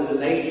one of the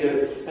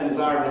major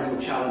environmental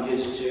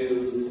challenges to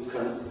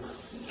current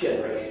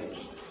generations.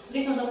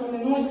 Здесь нужно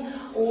упомянуть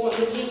о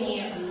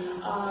явлении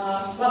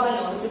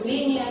глобального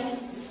потепления,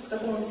 с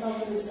которым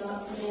сталкивается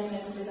современная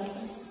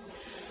цивилизация.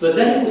 But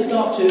then it will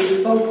start to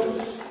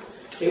focus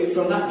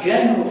From that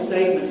general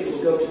statement, it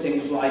will go to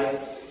things like,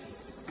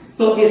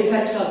 but the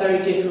effects are very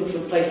different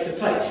from place to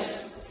place.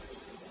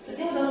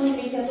 Затем мы должны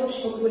перейти от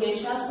общего к более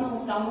частному,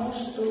 к тому,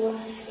 что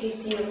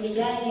эти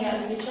влияния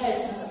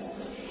различаются на разных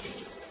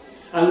территориях.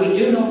 And we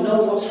do not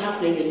know what's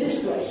happening in this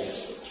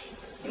place.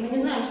 И мы не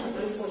знаем, что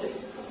происходит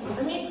в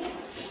каком-то месте.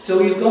 So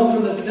we've gone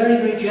from a very,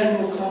 very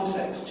general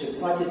context to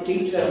quite a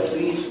detailed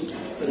reason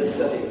for the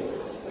study.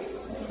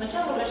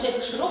 Сначала вы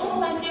обращаетесь к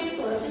широкому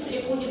контексту, а затем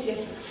переходите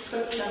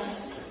к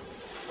частности.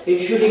 It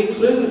should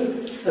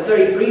include a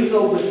very brief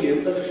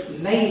overview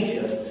of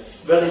major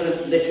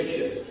relevant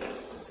literature.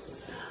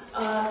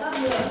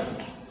 Также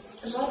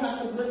желательно,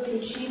 чтобы вы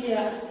включили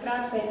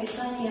краткое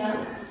описание,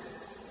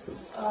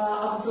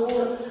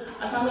 обзор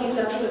основной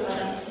литературы по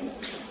данной теме.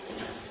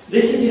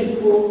 This is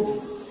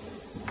important,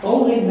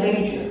 only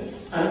major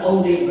and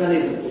only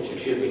relevant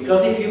literature,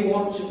 because if you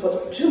want to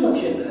put too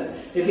much in there,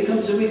 it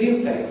becomes a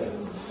review paper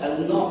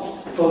and not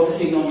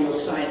focusing on your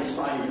science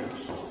findings.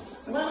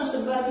 Важно,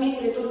 чтобы вы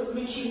отметили только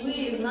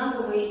ключевые,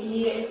 знаковые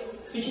и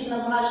исключительно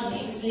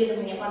важные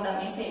исследования по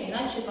данной теме,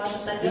 иначе ваша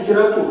статья...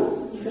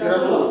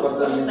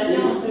 Ваша статья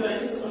может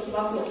превратиться просто в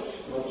обзор.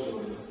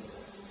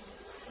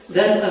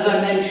 Then, as I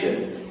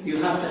mentioned,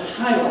 you have to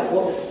highlight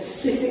what the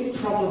specific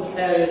problem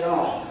areas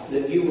are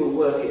that you will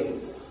work in.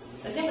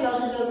 Затем вы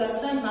должны сделать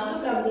акцент на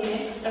той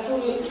проблеме,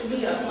 которую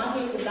вы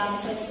рассматриваете в данной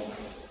статье.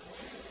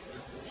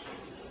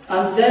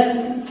 And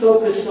then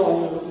focus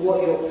on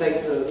what your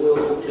paper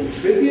will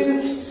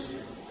contribute.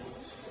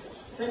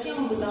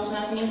 Затем вы должны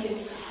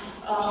отметить,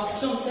 в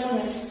чем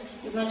ценность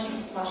и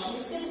значимость вашего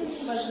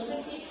исследования, вашей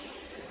статьи.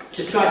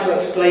 To try to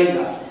explain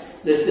that,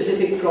 the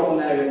specific problem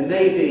area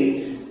may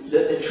be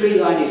that the tree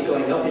line is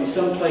going up in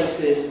some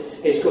places,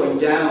 it's going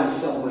down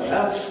somewhere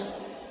else,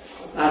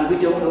 and we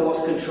don't know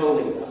what's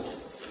controlling that.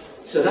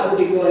 So that would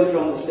be going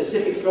from the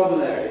specific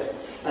problem area,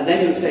 and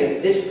then you say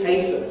this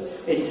paper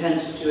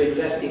intends to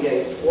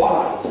investigate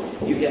why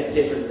you get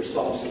different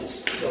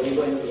responses. So you're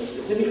going from a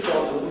specific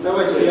problem.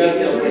 Давайте я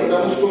объясню,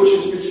 потому что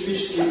очень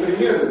специфические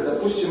примеры.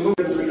 Допустим,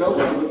 мы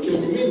заголовок, но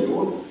тем не менее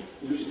он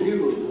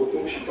иллюстрирует вот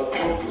общий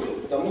подход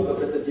к тому,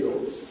 как это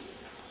делается.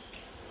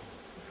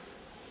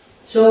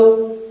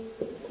 So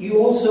you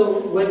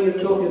also, when you're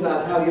talking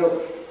about how your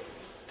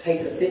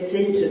paper fits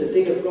into the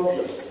bigger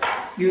problem,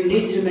 you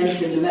need to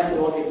mention the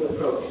methodological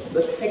approach,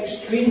 but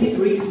extremely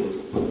briefly.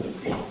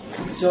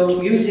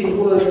 So using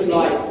words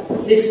like,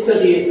 this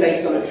study is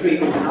based on a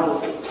treatment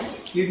analysis.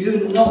 You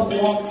do not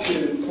want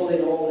to pull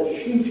in all the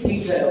huge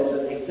details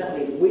of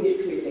exactly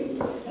which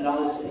treatment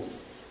analysis,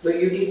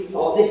 but you need,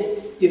 or this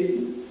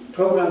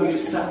program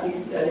uses satellite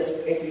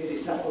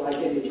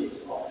images,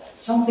 or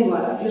something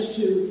like that, just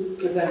to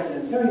present in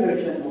a very,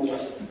 very general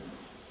way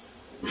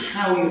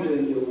how you're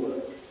doing your work.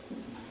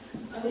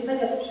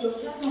 Переходя от общего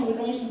к частному, вы,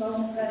 конечно,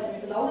 должны сказать о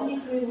методологии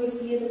своего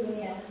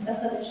исследования,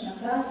 достаточно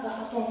кратко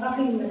о том, как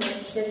именно вы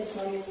осуществляете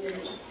свое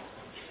исследование.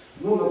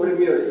 Ну,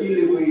 например,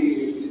 или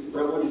вы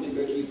проводите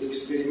какие-то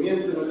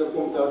эксперименты на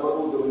каком-то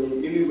оборудовании,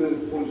 или вы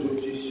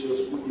пользуетесь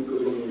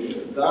спутниковыми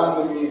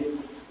данными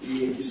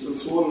и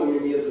дистанционными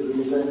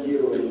методами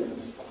зондирования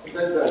и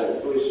так далее.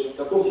 То есть в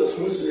каком-то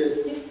смысле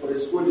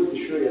происходит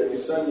еще и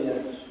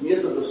описание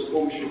методов, с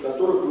помощью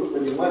которых вы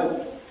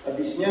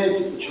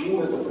объясняете,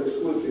 почему это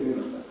происходит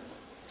именно так,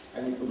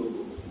 а не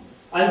по-другому.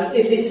 And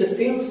if it's a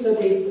field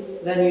study,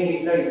 then you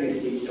need very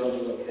brief details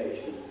of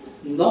location,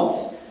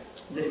 not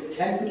the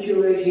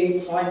temperature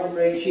regime, climate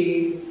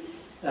regime,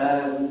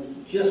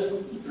 just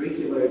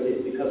briefly where it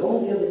is, because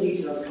all the other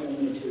details come in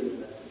the material.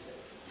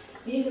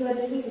 Если вы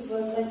описываете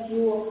свою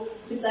статью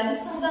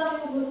специалистам в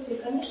данной области,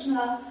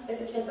 конечно,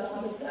 эта часть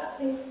должна быть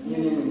краткой.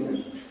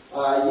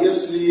 А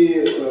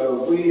если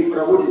вы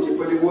проводите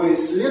полевое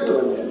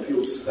исследование,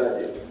 field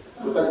study,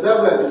 то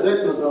тогда вы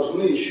обязательно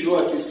должны еще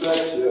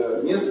описать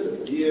место,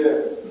 где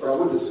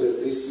проводится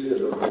это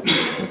исследование.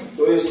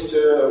 То есть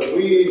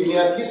вы не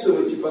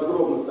описываете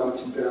подробно там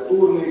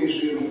температурный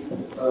режим,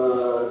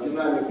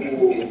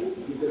 динамику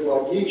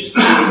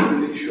метеорологическую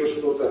или еще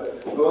что-то.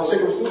 Но во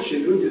всяком случае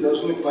люди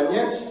должны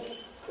понять,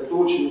 это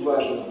очень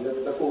важно для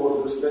такого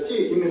рода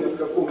статей, именно в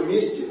каком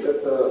месте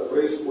это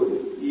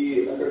происходит.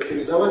 И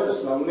охарактеризовать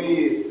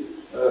основные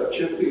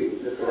черты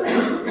этого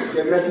места с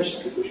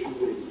географической точки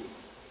зрения.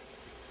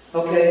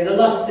 Okay, the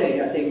last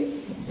thing I think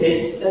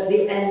is at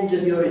the end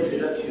of your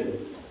introduction,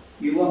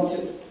 you want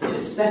to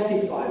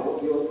specify what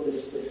the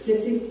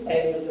specific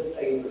aim of the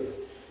paper is.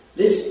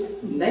 This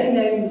main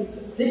aim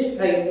of this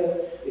paper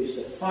is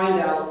to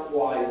find out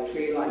why a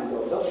tree line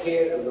goes up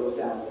here and goes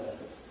down there.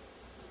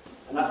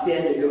 And that's the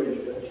end of your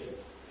introduction.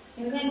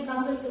 И, наконец, в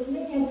конце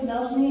вступления вы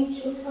должны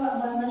четко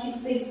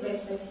обозначить цель своей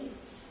статьи.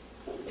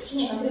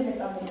 Решение конкретной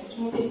проблемы.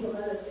 Почему здесь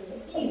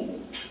показатели?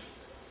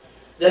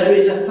 There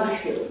is a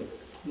fashion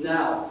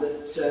now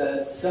that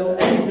some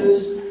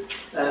editors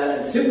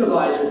and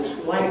supervisors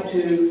like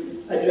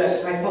to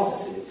address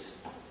hypotheses.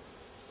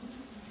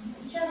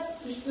 Сейчас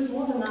существует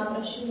мода на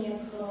обращение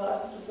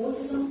к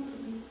гипотезам.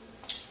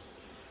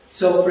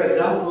 So, for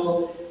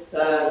example,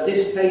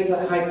 this paper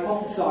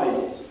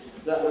hypothesizes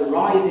that the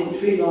rise in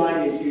tree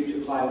line is due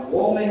to climate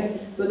warming,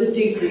 but the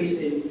decrease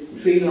in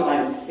tree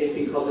line is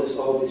because of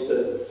soil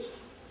disturbance.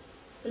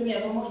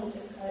 Например, вы можете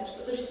сказать,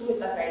 что существует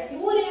такая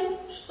теория,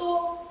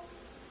 что...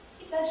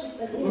 И дальше в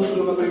статье... Ну,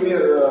 что,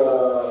 например,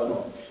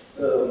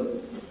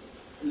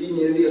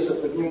 линия леса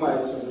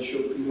поднимается за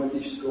счет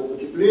климатического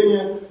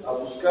потепления, а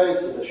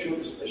опускается за счет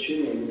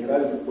истощения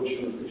минеральных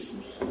почвенных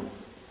ресурсов.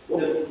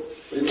 Вот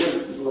пример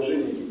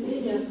изложения гипотезы.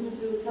 Линия, в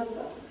смысле,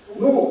 высота.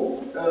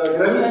 Ну,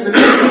 граница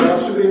леса, она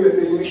все время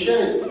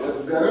перемещается как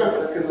в горах,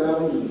 так и на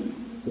равнине.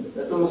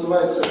 Это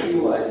называется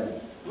трилайн.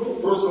 Ну,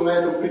 просто на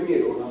этом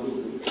примере он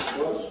выглядит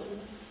ситуацию.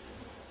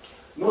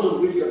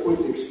 Может быть,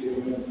 какой-то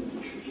эксперимент.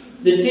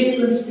 The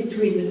difference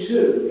between the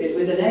two is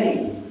with an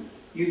aim.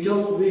 You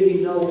don't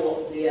really know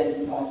what the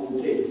end point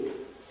will be.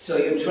 So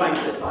you're trying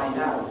to find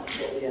out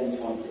what the end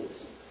point is.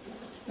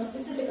 Но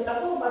специфика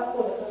такого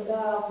подхода,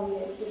 когда вы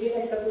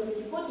выдвигаете какую-то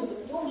гипотезу,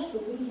 в том, что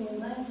вы не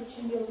знаете,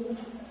 чем дело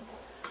кончится.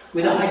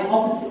 With a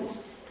hypothesis,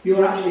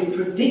 you're actually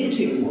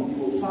predicting what you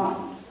will find.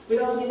 Вы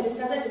должны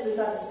предсказать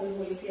результаты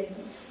своего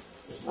исследования.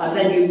 And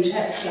then you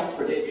test that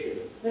prediction.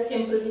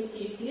 Затем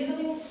провести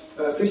исследование.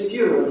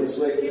 Тестирование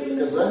своих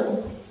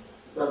предсказаний,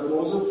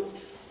 прогнозов.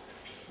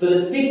 But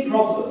the big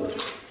problem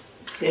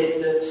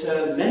is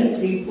that many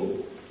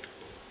people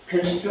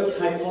construct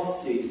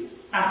hypotheses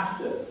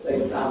after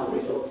they've found the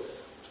results.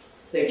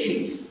 They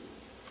cheat.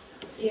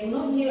 И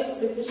многие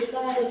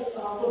предпочитают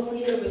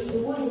формулировать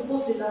теорию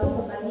после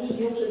того, как они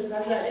ее уже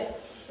доказали,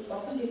 что по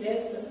сути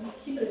является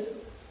хитростью.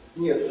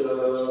 Нет,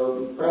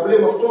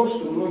 проблема в том,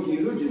 что многие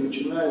люди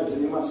начинают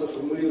заниматься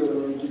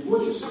формулированием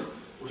гипотез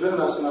уже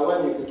на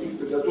основании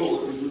каких-то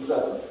готовых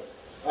результатов,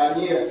 а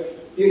не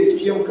перед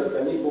тем, как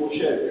они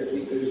получают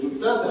какие-то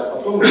результаты, а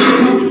потом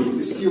гипотезу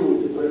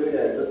тестируют и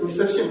проверяют. Это не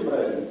совсем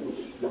правильный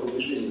путь для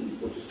выдвижения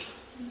гипотез.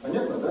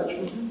 Понятно, да?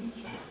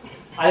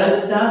 I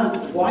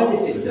understand why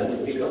this is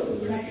done because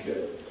of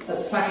pressure,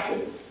 of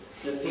fashion,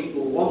 that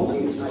people want to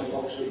use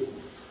hypotheses,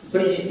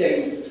 but it is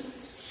dangerous.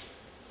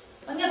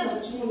 Понятно,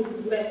 почему люди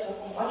выбирают по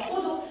такому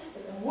подходу,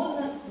 это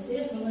модно,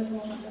 интересно, но это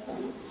можно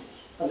доказать.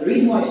 And the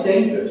reason why it's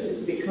dangerous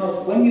is because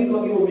when you've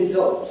got your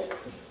result,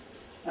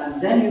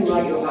 and then you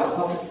write your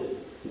hypothesis,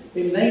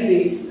 it may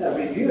be a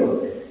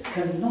reviewer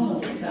cannot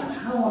understand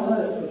how on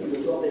earth could you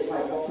have got this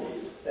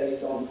hypothesis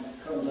based on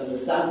current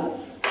understanding.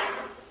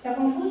 В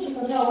таком случае,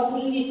 когда у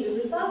вас уже есть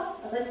результат,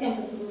 а затем,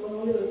 как вы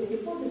формулируете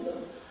гипотезу,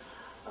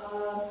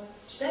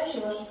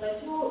 читающий вашу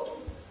статью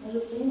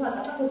может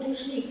сомневаться, а как вы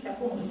пришли к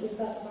такому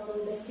результату, как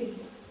вы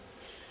достигли.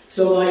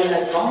 So my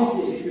advice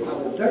is if you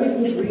have a very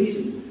good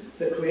reason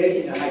for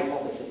creating a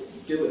hypothesis,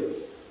 do it.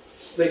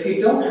 But if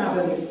you don't have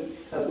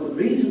a good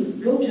reason,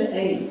 go to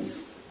aims,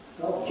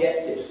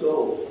 objectives,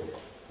 goals.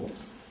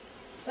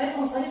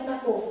 Поэтому совет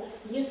таков.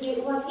 Если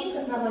у вас есть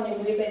основания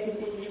выдвигать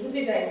гипотезы,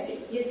 выдвигайте.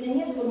 Если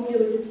нет,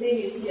 формулируйте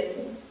цели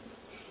исследования.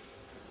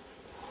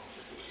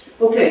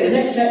 Okay, the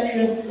next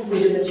section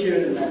is the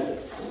material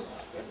methods.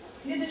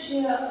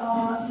 Следующая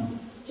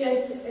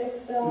часть –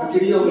 это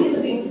Материалы.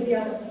 методы и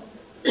материалы.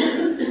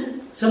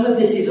 Some of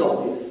this is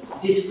obvious.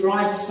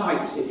 Describe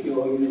sites if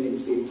you're using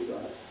field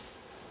sites.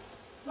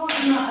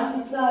 Можно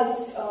описать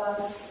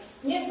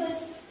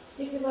местность,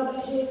 если вы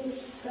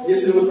обращаетесь к...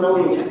 Если вы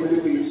проводите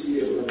полевые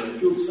исследования,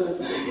 field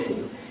sites.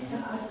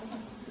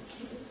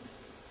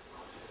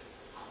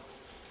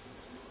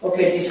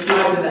 Okay,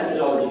 describe the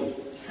methodology.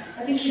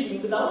 Опишите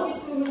методологию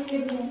своего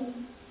исследования.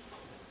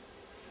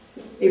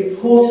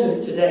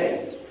 Important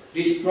today.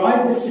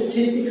 Describe the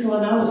statistical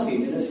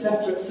analyses in a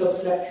separate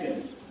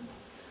subsection.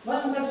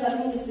 Важно также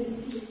отметить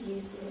статистические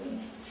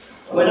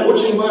исследования.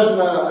 Очень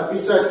важно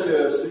описать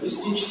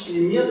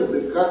статистические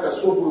методы как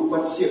особую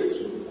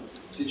подсекцию.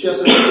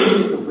 Сейчас это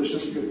принято в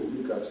большинстве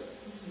публикаций.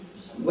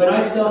 When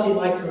I started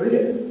my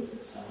career,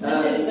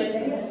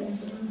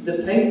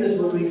 the papers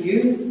were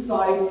reviewed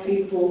by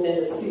people in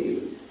the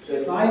field. So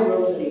if I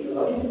wrote an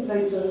ecological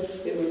paper,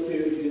 it would be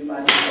reviewed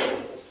by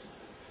ecologists.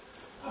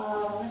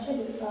 В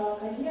начале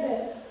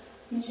карьеры,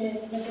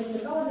 отмечает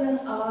профессор Calaghan,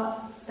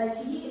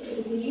 статьи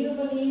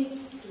регулировались,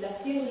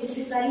 редактировались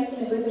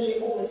специалистами в этой же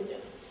области.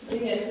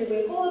 Например, если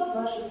вы эколог,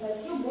 вашу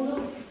статью будут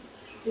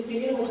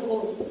регулировать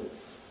экологи.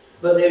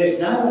 But there is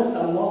now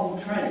a modern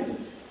trend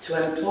to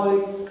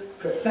employ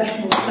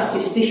professional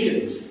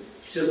statisticians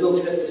to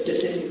look at the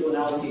statistical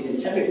analyses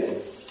in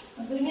everything.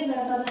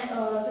 Современная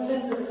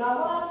тенденция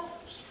такова,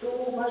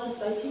 что вашу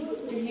статью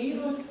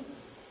регулируют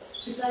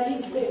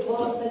специалисты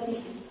по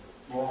статистике.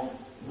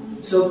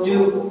 So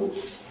do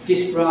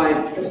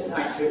describe as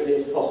accurately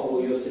as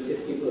possible your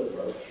statistical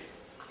approach.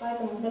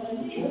 Поэтому вся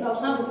статистика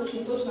должна быть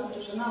очень точно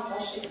отражена в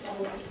вашей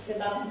работе, все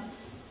данные.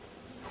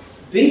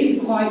 Be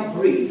quite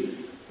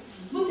brief.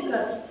 Будьте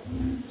кратки.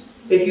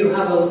 If you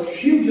have a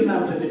huge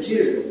amount of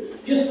material,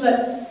 just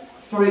let,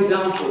 for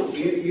example,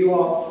 you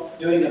are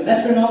doing a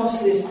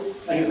meta-analysis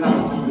and you have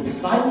 100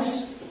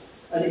 sites,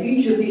 and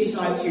each of these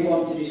sites you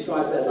want to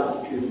describe their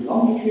latitude and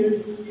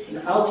longitude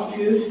and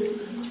altitude.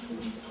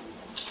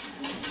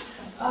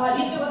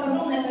 Если у вас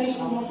огромное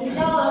количество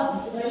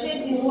материала,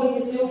 обращайте его,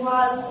 если у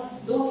вас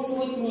до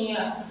сотни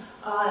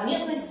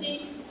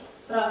местностей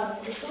с разными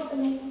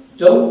высотами.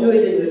 Don't do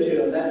it in the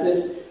material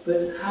methods,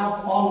 but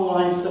have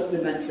online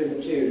supplementary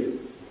material.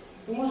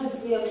 Вы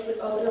можете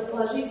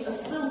приложить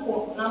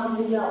ссылку на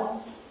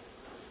материал.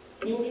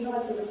 Не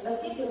публиковать это в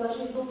статье,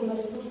 приложить ссылку на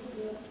ресурс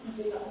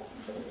материала.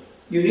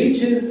 You need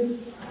to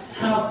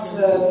have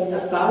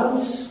a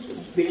balance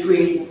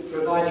between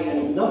providing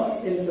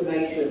enough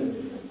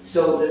information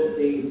so that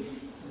the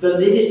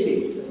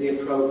validity of the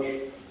approach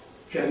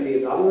can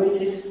be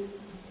evaluated.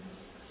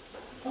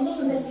 Но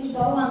нужно достичь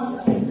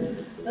баланса.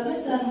 С одной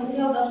стороны,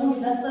 материал должен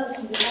быть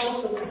достаточно для того,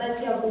 чтобы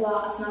статья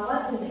была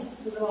основательной,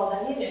 вызывала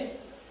доверие.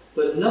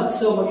 But not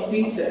so much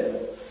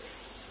detail.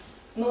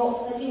 Но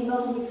в статье не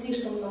должно быть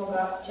слишком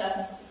много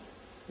частностей.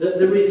 That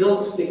the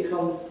results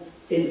become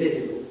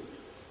invisible.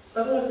 В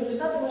которых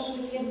результаты вашего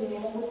исследования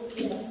могут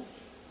потеряться.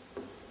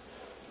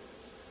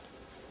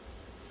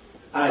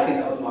 And I think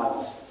that was my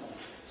last point.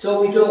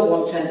 So we don't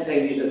want 10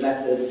 pages of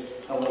methods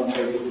and 1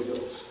 page of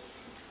results.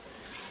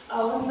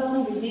 У вас не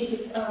должно быть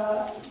 10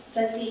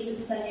 статей с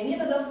описанием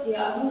методов и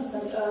одной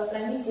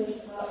страницы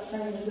с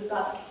описанием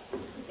результатов.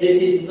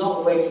 This is not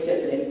the way to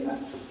get an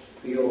impact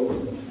for your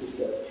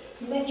research.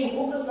 И таким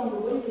образом вы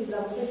боретесь за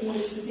высокий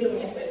индекс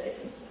цитирования своей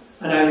статьи.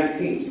 And I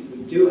repeat,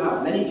 we do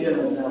have many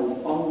journals now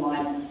with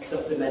online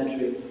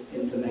supplementary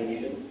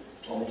information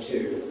or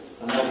material.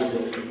 And that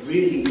is a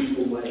really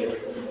useful way of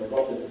getting a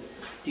lot of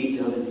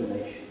detailed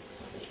information.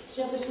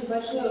 Сейчас существует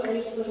большое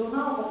количество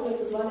журналов, которые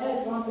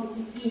позволяют вам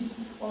прикрепить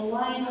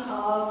онлайн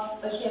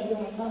большие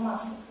объемы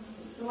информации,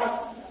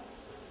 ссылаться.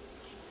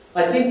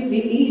 I think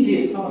the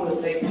easiest part of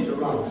the paper to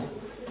write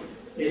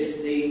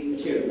is the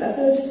material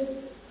methods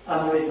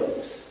and the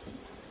results.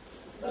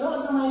 Пожалуй,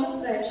 самая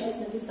легкая часть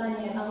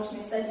написания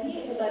научной статьи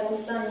 – это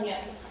описание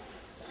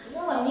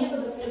материала,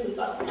 методов и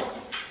результатов.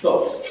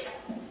 But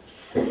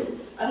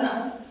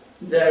Однако,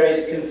 there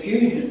is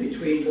confusion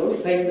between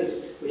those papers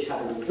which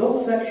have a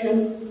results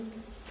section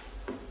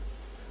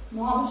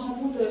но обычно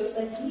путают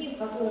статьи, в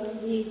которых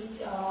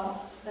есть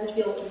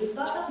раздел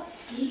результатов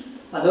и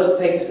and those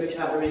papers which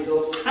have a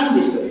results and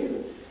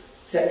discussion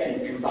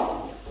section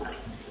combined.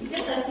 те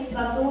статьи, в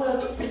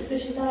которых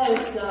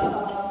сочетаются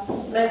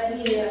в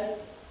разделе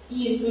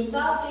и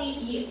результаты,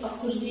 и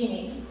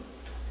обсуждения.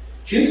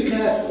 Choose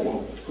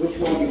carefully which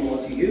one you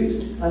want to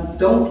use and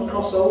don't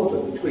cross over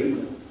between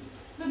them.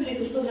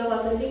 Выберите, что для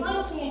вас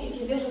релевантнее, и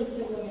придерживайтесь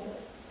этого метода.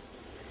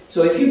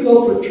 So if you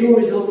go for a pure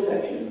results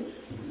section,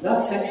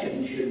 that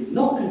section should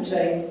not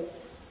contain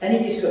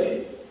any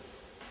discussion.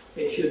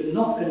 It should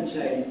not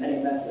contain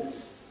any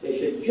methods. It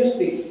should just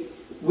be,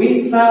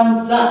 we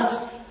found that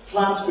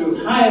plants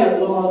grew higher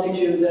at low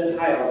altitude than at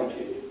high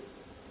altitude.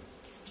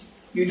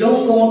 You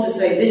don't go on to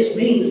say this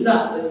means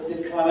that the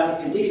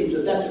climatic conditions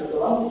are better at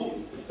low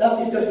altitude.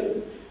 That's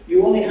discussion.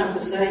 You only have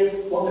to say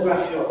what the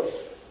graph shows.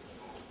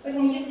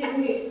 Поэтому, если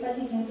вы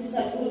хотите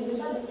написать о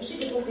результатах,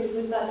 пишите только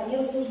результаты, не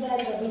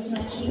рассуждайте об их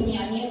значении,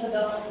 о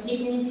методах, не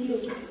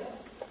комментируйте себя.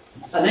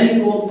 And then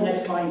you go on to the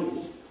next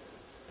finding.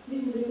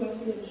 Здесь мы переходим к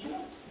следующему.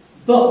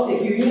 But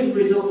if you use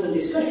the results and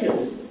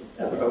discussion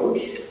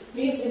approach,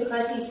 Но если вы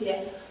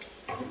хотите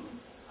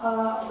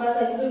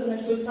указать только на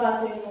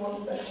результаты, но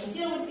не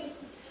комментировать их,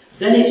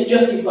 then it's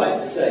justified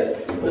to say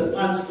the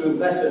plants grew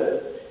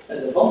better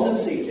at the bottom,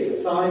 see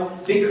figure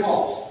 5,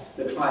 because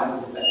the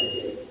climate was better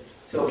here.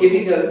 So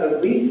giving a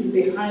reason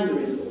behind the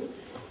result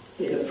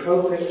is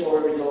appropriate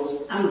for results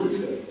and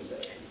discussion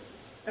section.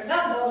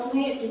 тогда вы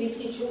должны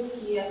привести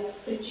четкие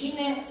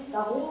причины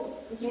того,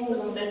 каким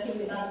образом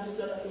достигли данных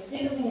результатов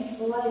исследования,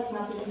 ссылаясь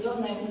на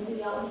приведенные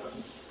материалы.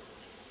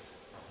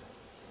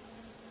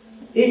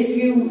 If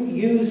you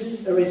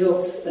use a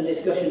results and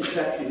discussion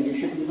section, you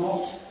should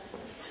not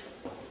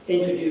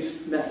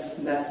introduce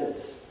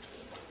methods.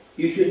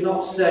 You should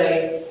not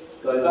say,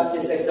 going back to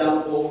this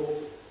example,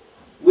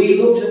 we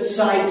looked at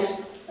sites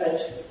at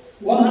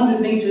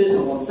 100 metres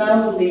and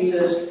 1,000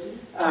 metres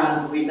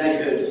and we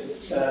measured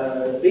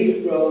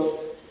leaf growth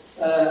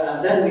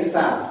and then we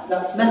found.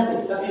 That's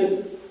methods. That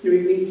should be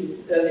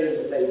repeated earlier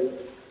in the paper.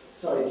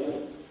 Sorry,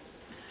 John.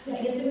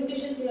 Если вы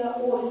пишете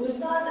о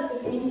результатах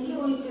и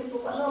комментируете, то,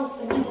 пожалуйста,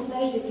 не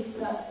повторите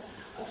 10 раз,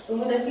 что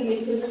мы достигли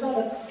этих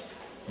результатов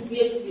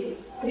вследствие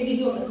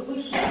приведенных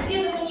выше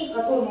исследований, к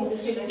которым мы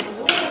пришли таким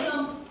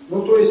образом.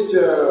 Ну, то есть,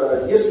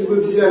 если вы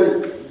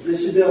взяли для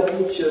себя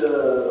путь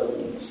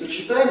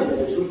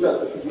сочетания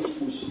результатов и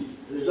дискуссий,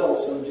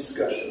 results and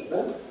discussion,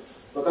 да,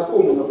 по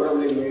такому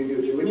направлению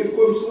идете, вы ни в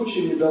коем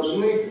случае не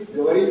должны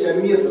говорить о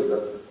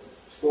методах,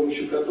 с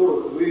помощью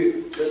которых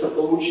вы это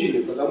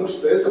получили, потому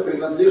что это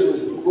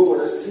принадлежность другого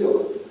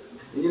раздела.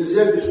 И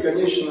нельзя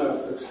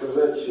бесконечно, так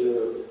сказать,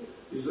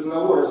 из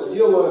одного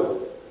раздела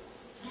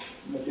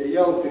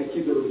материалы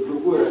перекидывать в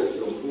другой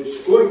раздел. То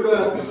есть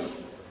только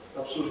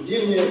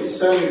обсуждение и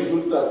сами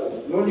результаты,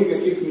 но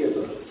никаких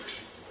методов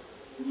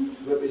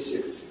в этой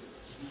секции.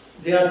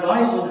 The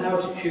advice on how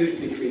to choose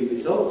between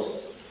results,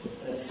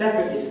 a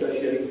separate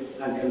discussion,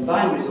 and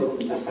combined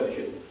results and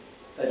discussion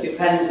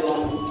depends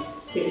on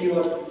if you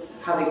are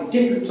having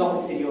different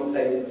topics in your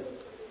paper.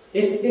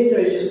 If there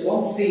is just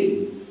one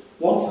theme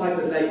one type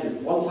of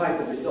measurement, one type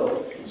of result.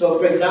 So,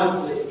 for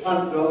example, it's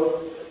plant growth,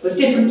 but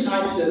different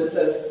types of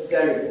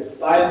variables,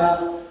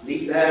 biomass,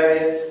 leaf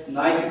area,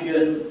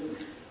 nitrogen.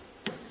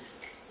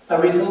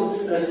 A result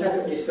and a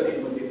separate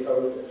discussion would be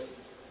appropriate.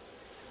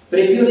 But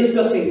if you're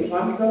discussing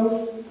plant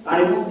growth,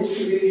 animal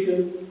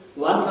distribution,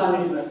 land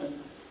management,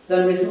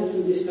 then results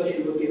and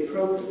discussion would be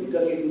appropriate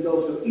because you can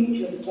go through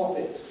each of the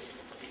topics,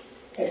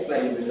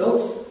 explaining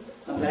results,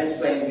 and then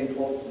explaining the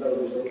importance of those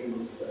results in the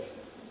discussion.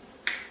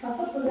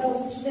 Подход, когда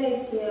вы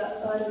сочетаете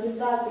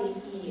результаты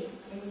и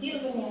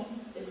комментирование,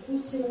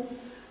 дискуссию,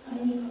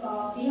 они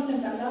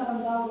приемлем тогда,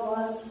 когда у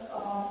вас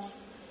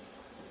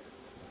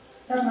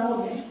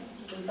разнородные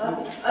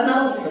результаты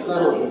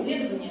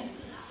исследования,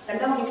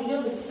 тогда вам не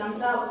придется без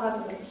конца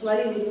указывать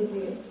теории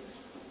любые.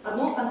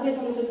 Одном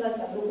конкретном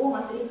результате, о другом,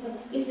 о третьем.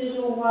 Если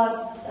же у вас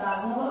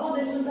разного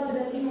рода результаты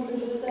достигнуты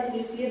в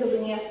результате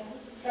исследования,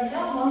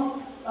 тогда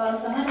вам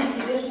рационально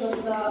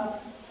придерживаться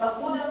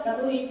подхода,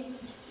 который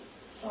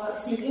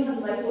эксклюзивно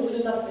говорит о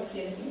результатах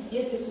исследования,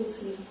 без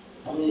дискуссий.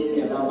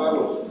 Нет,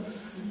 наоборот.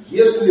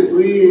 Если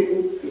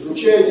вы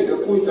изучаете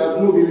какую-то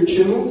одну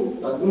величину,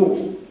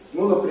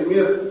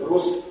 например,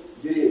 рост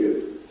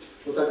деревьев,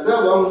 то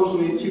тогда вам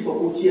нужно идти по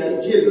пути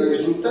отдельно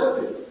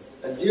результаты,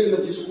 отдельно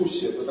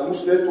дискуссия, потому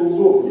что это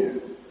удобнее.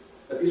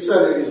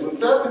 Описали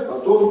результаты,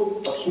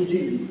 потом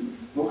обсудили их.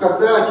 Но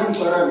когда один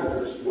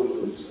параметр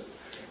используется.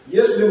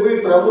 Если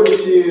вы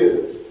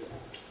проводите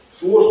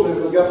сложное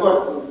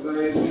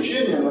многофакторное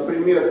изучение,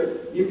 например,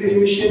 и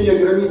перемещение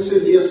границы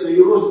леса, и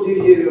рост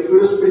деревьев, и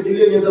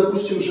распределение,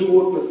 допустим,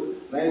 животных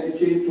на этой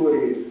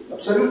территории,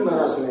 абсолютно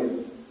разные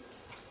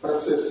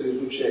процессы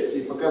изучаете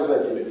и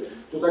показатели,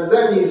 то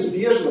тогда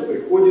неизбежно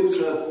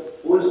приходится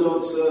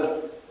пользоваться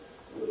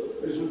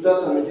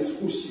результатами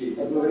дискуссии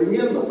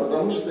одновременно,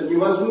 потому что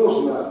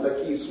невозможно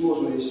такие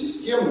сложные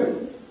системы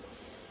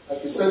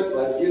описать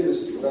по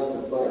отдельности в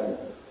разных параметрах.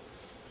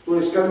 То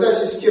есть, когда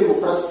система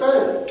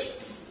простая,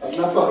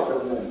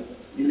 однофакторная,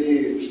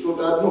 или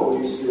что-то одно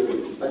вы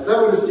исследуете,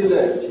 тогда вы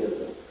разделяете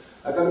это.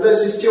 А когда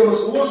система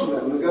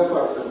сложная,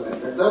 многофакторная,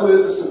 тогда вы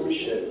это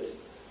совмещаете.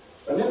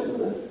 Понятно,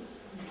 да?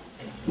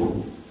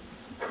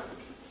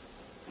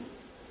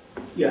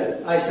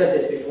 Yeah, I said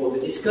this before.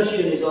 The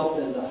discussion is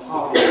often the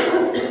hardest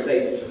part of the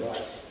paper to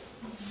write.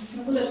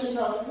 Как уже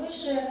отмечалось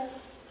выше,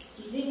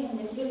 обсуждение,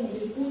 комментирование,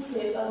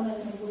 дискуссия – это одна из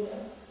наиболее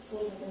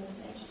сложных для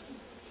написания частей.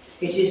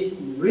 It is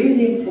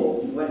really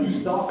important when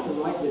you start to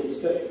write the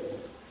discussion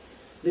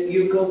that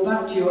you go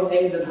back to your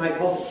aims and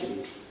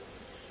hypotheses.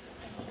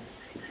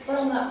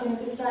 Важно при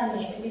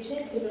написании этой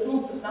части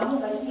вернуться к тому,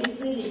 какие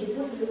цели и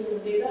гипотезы вы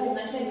выдвигали в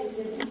начале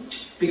исследования.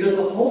 Because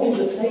the whole of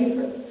the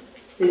paper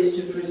is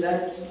to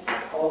present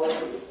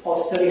or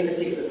study a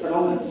particular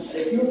phenomenon. And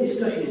if your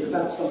discussion is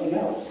about something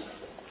else,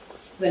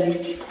 then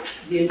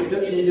the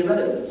introduction is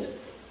irrelevant.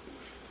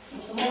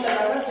 Потому что может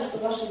оказаться, что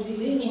ваше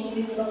введение не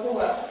имеет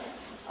никакого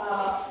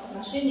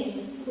отношения,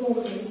 никаким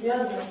образом не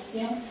связано с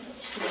тем,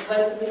 что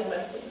говорится в этом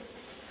разделе.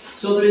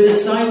 So there is a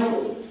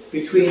cycle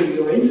between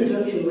your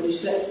introduction,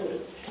 which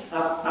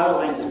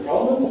outlines the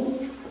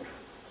problem,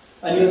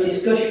 and your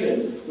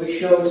discussion, which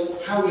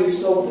shows how you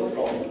solve the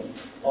problem,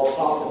 or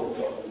part of the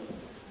problem.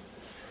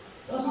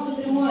 Должно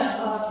быть прямое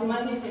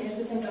взаимодействие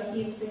между тем,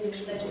 какие цели и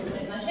задачи вы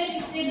ставите в начале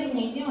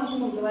исследования, и тем, о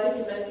чем вы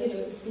говорите в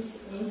разделе дискуссии,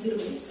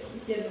 комментирования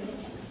исследований.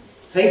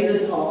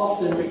 Papers are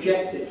often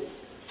rejected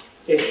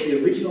if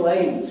the original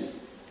aims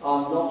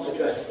are not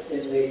addressed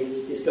in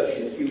the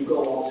discussion, if you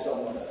go off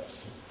somewhere else.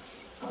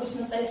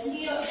 Обычно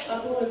статьи, в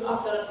которых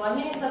автор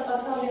отклоняется от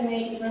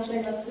поставленной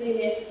изначально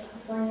цели,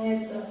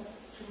 отклоняются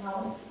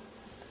журналом.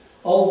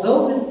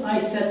 Although I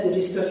said the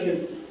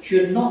discussion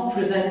should not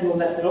present your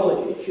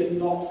methodology, it should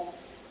not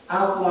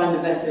outline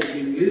the methods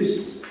you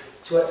used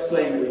to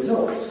explain the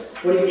results,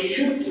 what it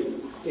should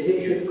do is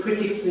it should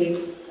critically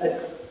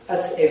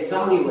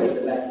evaluate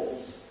the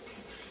methods.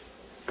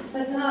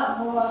 Хотя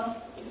в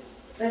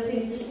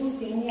разделе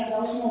дискуссии не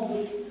должно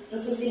быть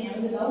рассуждения о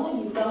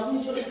методологии, вы должны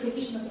еще раз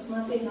критично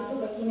посмотреть на то,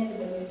 какие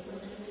методы вы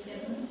используете в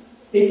исследовании.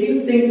 If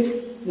you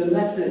think the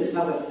methods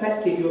have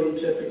affected your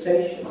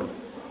interpretation,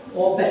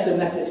 or better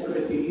methods could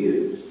have been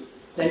used,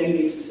 then you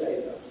need to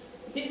say that.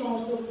 Здесь вы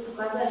можете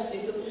показать, что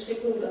если вы пришли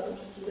к выводу о том,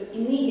 что какие-то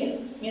иные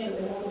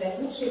методы могут дать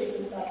лучшие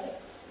результаты,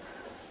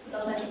 вы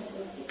должны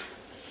описывать здесь.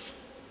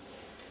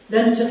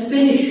 Then to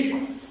finish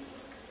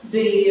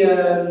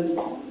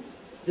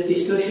the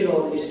discussion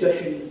or the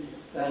discussion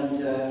and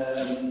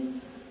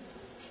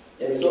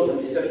the result of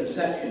the discussion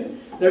section,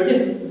 there are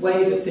different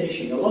ways of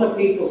finishing. A lot of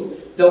people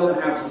don't know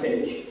how to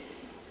finish.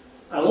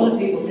 A lot of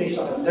people finish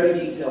on a very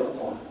detailed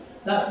point.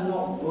 That's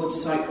not good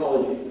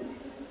psychology.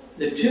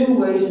 The two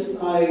ways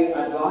I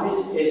advise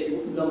is,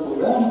 number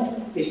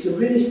one, is to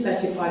really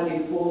specify the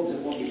importance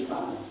of what you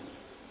found.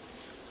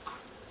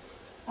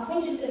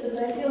 Окончить этот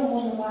раздел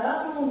можно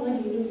по-разному.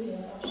 Многие люди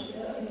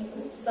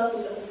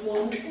сталкиваются со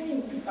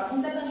сложностями, как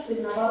не заканчивать,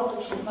 или наоборот,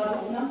 очень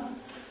подробно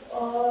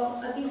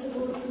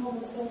описывают снова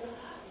все.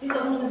 Здесь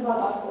возможны два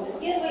подхода.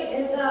 Первый –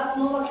 это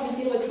снова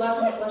акцентировать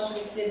важность вашего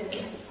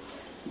исследования.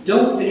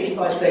 Don't finish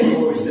by saying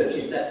more research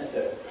is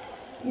necessary.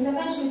 Не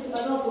заканчивайте,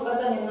 пожалуйста,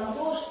 указанием на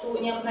то, что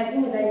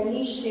необходимы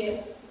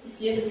дальнейшие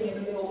исследования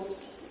в этой области.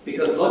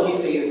 Because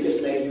logically you've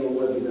just made your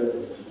work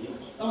irrelevant.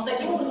 Потому что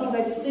таким образом вы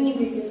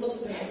обесцениваете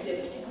собственные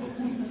исследования.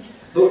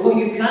 But what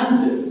you can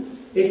do,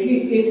 if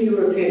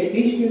you're a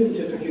PhD student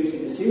and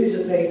producing a series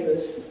of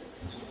papers,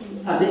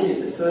 and this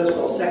is the first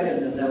or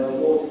second and there are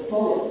more to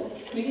follow.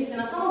 Но если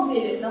на самом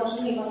деле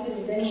должны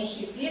последовать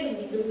дальнейшие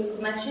исследования, если вы только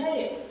в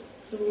начале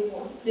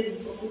своего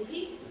исследовательского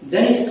пути,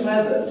 then it's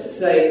clever to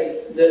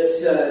say that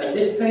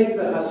this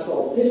paper has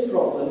solved this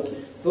problem,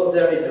 but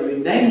there is a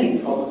remaining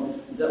problem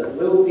that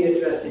will be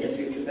addressed in a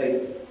future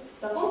paper.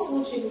 В таком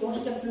случае вы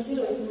можете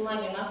акцентировать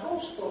внимание на том,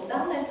 что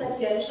данная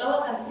статья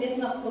решала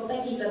конкретно вот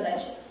такие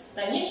задачи. В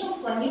дальнейшем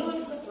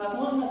планируется,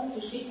 возможно,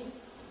 решить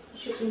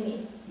еще иные.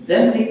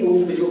 Then people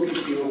will be looking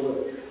for your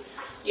work.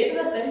 И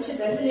это заставит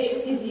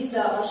читателей следить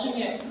за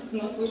вашими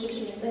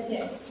вышедшими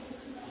статьями.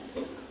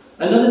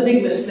 Another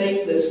big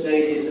mistake that's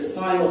made is the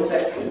final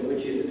section,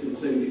 which is the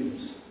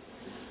conclusions.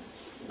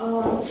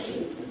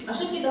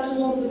 Ошибки должны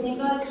могут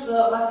возникать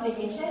с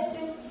последней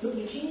частью, с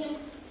заключением.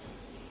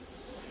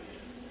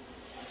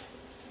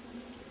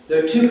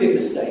 There are two big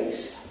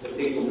mistakes that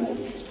people make.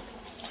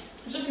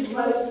 Ошибки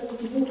бывают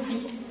двух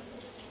типов.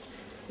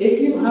 If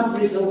you have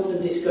results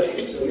and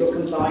discussions, so you're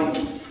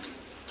combining,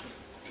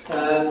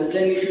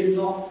 then you should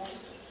not,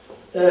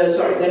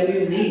 then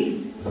you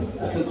need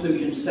a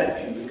conclusion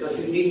section because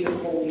you need to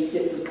form these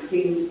different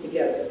themes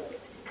together.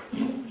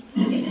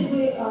 Если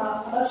вы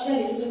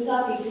обобщали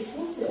результаты и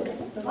дискуссию,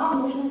 то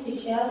вам нужно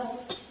сейчас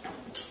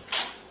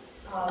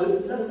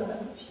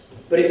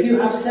But if you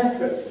have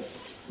separate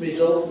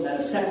results and then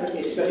a separate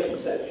discussion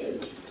section,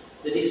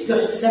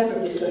 the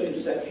separate discussion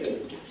section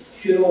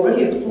should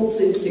already have pulled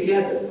things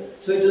together,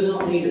 so it does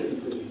not need a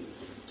conclusion.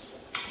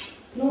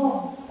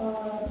 Но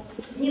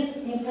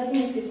нет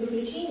необходимости в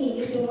заключении,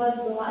 если у вас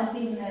была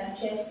отдельная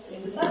часть с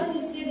результатами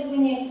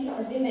исследования и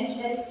отдельная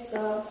часть с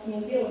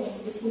комментированием,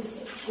 с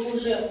дискуссией. Вы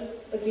уже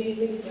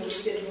подвели свои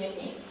исследования в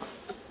ней.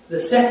 The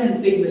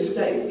second big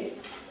mistake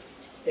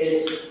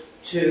is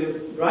to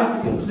write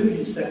a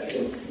conclusion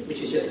section,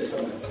 which is just a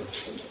summary.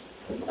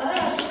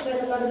 Вторая ошибка –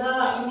 это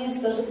когда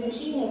вместо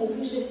заключения вы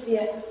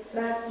пишете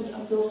краткий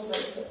обзор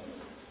своей статьи.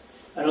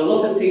 And a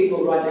lot of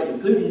people write a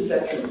conclusion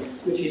section,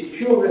 which is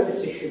pure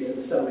repetition of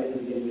the summary at the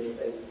beginning of the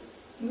paper.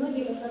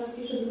 Многие как раз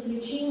пишут в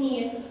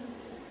заключении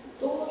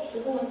то, что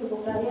полностью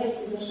повторяет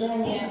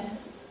содержание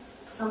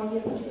самой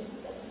верхней части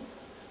статьи.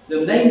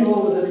 The main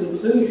role of the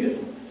conclusion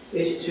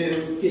is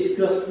to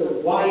discuss the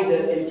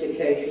wider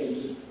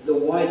implications, the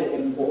wider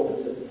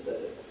importance of the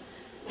study.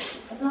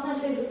 Основная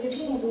цель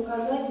заключения – это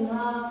указать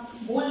на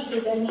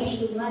большую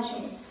дальнейшую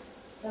значимость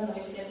данного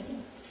исследования.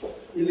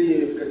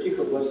 Или в каких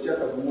областях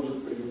оно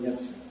может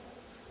применяться.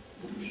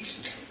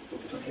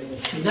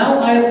 Now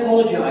I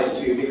apologize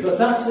to you because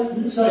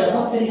sorry, I've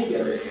not finished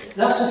yet.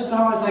 That's as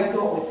far as I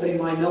got with putting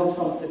my notes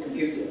onto the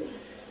computer.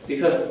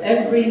 Because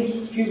every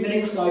few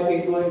minutes I've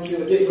been going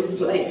to a different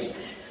place.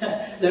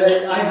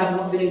 I have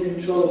not been in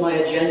control of my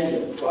agenda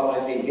while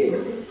I've been here.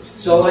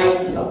 So I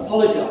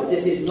apologize,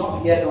 this is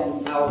not yet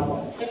on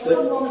PowerPoint. Я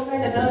хотела бы вам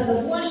сказать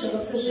гораздо больше, но,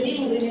 к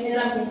сожалению, временные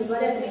рамки не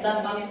позволяют мне в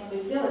данный момент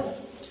это сделать.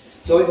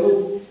 So it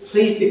will,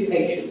 please be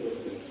patient with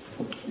me.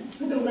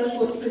 Поэтому прошу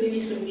вас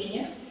проявить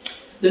терпение.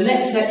 The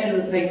next section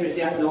of the paper is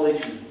the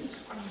acknowledgements.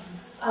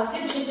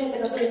 Следующая часть, о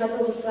которой я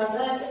хотела бы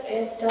сказать,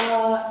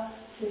 это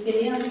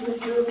референсы,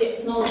 ссылки,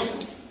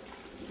 acknowledgements.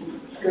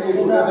 Скорее,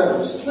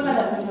 благодарность.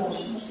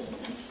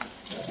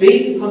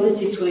 Be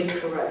politically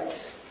correct.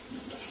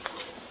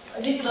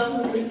 Здесь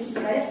должно быть политически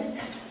корректно.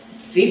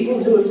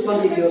 People who have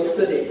funded your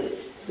study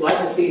like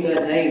to see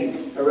their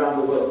name around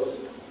the world.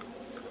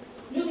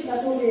 Люди,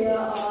 которые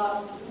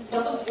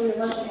способствовали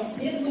вашему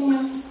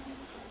исследованию,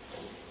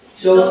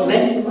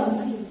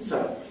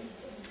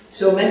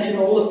 So mention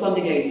all the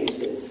funding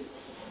agencies.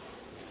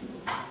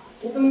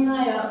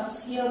 Упоминая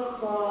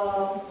всех...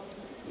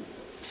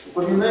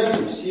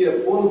 Упоминайте все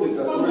фонды,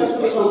 которые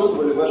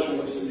способствовали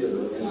вашему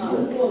исследованию.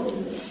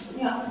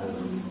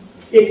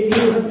 If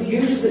you have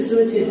used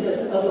facilities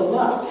at other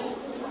labs,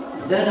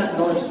 then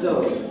acknowledge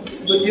those,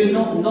 but do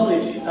not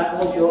acknowledge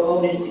your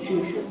own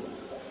institution.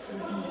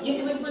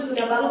 Если вы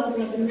использовали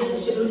оборудование,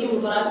 принадлежащее другим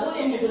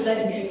лабораториям,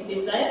 благодарите их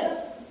здесь за это,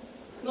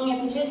 но не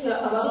отмечайте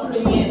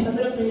оборудование,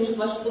 которое принадлежит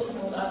вашей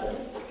собственной лаборатории.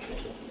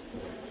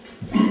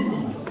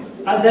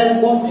 And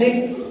then one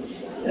big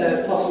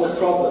possible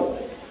problem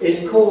is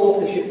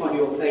co-authorship on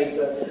your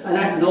paper and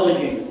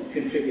acknowledging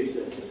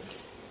contributors.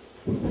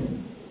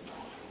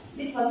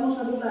 Здесь,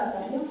 возможно, другая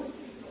проблема.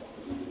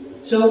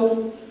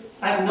 So,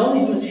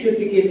 acknowledgement should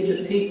be given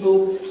to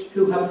people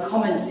who have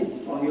commented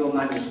on your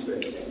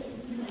manuscript.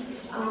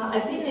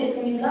 Отдельные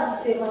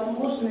рекомендации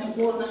возможны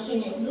по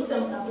отношению к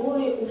людям,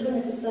 которые уже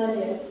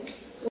написали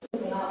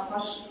на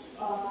ваш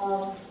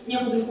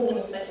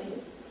неопубликованную статью.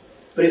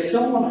 But if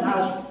someone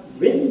has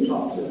written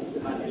parts of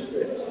the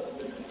manuscript,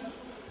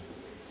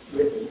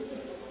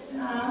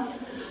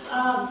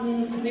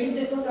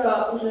 если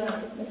кто-то уже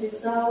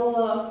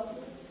написал...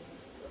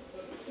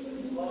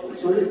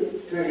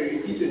 Terry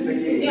repeated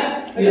again.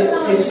 Yeah. If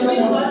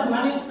someone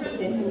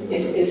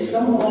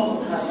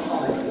has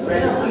comments, or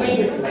any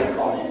people make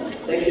comments,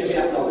 they should be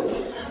acknowledged.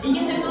 И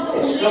если кто-то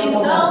уже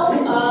издал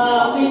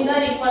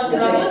комментарий к вашей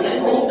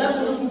работе, на них также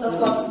нужно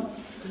сослаться.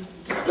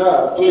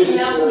 Да, то есть,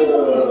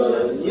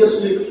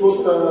 если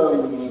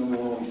кто-то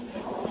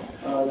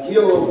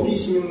делал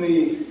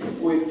письменный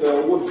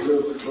какой-то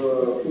отзыв,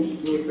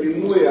 пусть не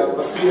прямой, а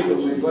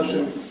последовательный в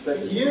вашей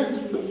статье,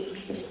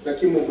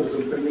 каким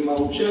образом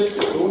принимал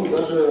участие, то он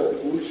даже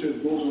лучше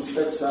должен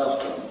стать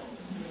соавтором.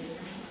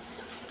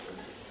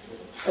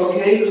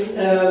 Okay,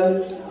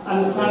 and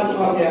the final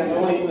part of the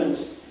acknowledgement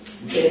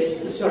is,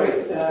 sorry,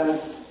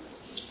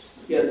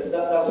 yeah,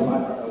 that was my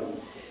part.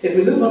 If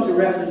we move on to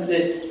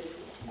references,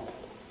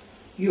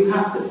 you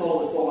have to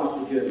follow the format of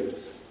the journals.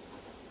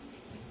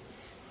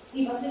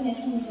 И последнее, о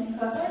чем нужно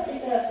сказать,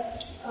 это,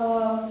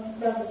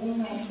 когда вы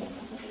занимаетесь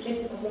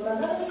участием в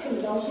благодарности, вы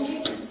должны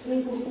свои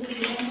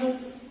публикации.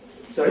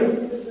 Sorry?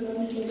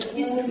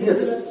 Нет,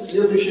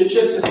 следующая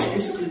часть это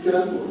список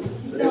литературы.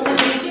 Должны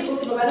перейти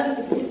после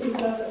благодарности к списку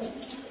литературы.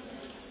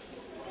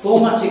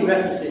 Formatting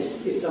references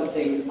is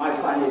something I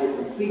find is a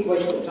complete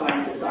waste of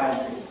time for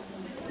scientists.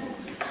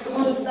 Это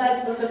может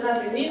стать просто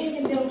тратой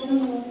времени для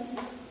ученого.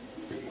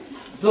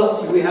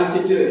 But we have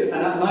to do it,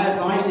 and my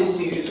advice is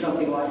to use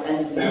something like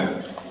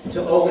EndNote to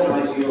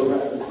organize your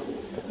references.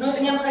 Но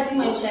это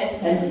необходимая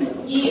часть.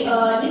 И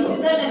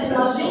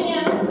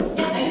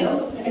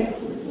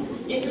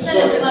есть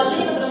специальное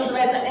приложение, которое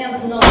называется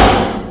EndNote,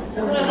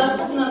 которое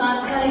доступно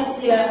на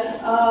сайте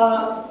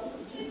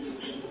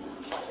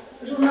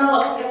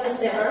журналов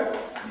LSR,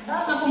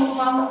 да, знакомых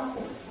вам,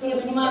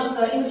 которые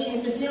занимаются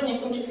изучением цитирования,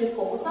 в том числе с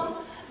фокусом.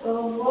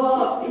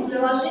 В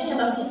приложении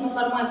доступно в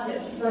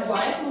формате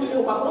Drive, можете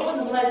его попробовать,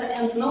 называется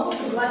EndNote,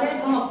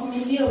 позволяет вам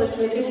оптимизировать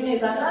свои временные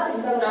затраты,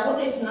 когда вы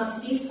работаете над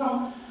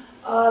списком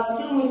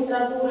цитируемой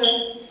литературы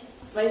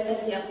в своей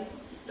статье.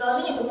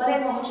 Приложение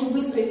позволяет вам очень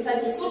быстро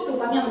искать ресурсы,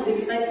 упомянутые в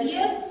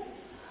статье,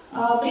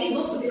 при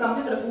доступе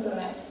компьютера к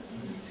интернету.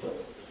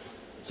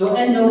 So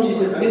EndNote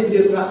is a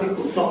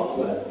bibliographical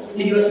software.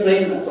 Did you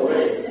explain that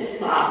already?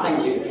 Ah,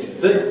 thank you.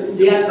 But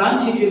the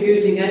advantage of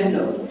using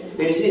EndNote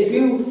is if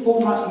you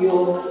format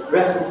your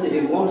references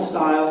in one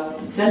style,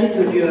 send it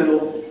to a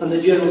journal, and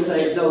the journal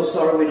says, no,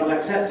 sorry, we're not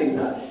accepting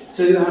that.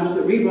 So you have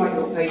to rewrite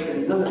your paper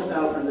in another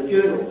style from the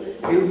journal.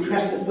 You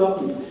press the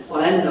button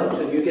on EndNote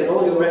and you get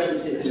all your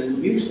references in a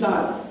new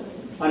style,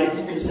 and it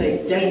can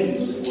save days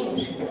of work.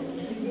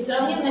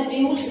 Несравненное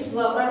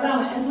преимущество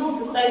программы EndNote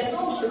состоит в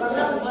том, что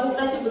когда вы свою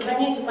статью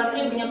подгоняете по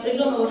требованиям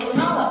определенного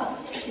журнала,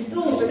 и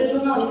вдруг этот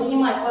журнал не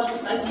принимает вашу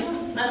статью,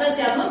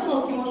 нажатие одной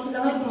кнопки может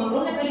сэкономить вам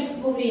огромное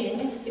количество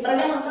времени, и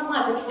программа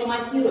сама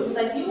переформатирует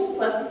статью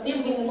под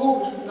требованиями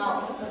нового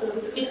журнала, который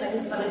вы теперь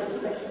хотите подать свою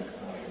статью.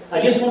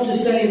 I just want to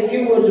say a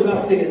few words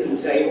about figures and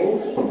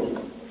tables.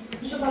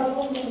 Еще пару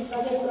слов нужно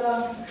сказать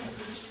про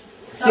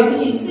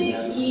таблицы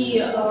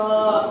и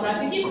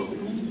графики.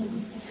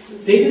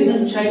 Figures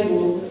and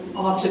tables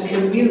are to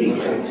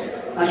communicate,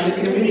 and to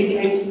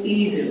communicate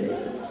easily.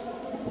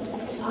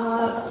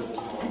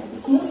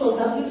 Смысл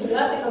таблиц и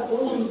графиков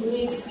должен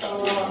быть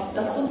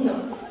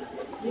доступным,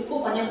 легко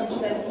понятным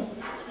читателям.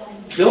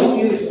 Don't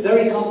use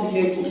very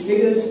complicated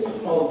figures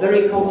or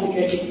very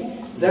complicated,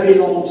 very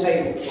long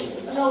tables.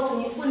 Пожалуйста,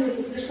 не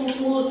используйте слишком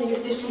сложные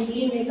или слишком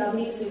длинные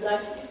таблицы и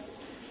графики.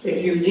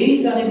 If you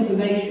need that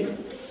information,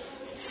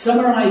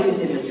 summarize it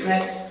in the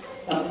text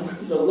and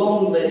put the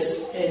long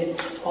list in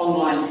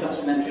online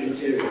supplementary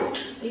material.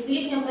 Если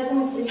есть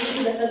необходимость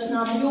привести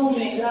достаточно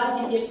объемные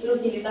графики,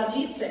 ссылки или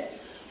таблицы,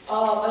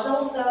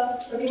 пожалуйста,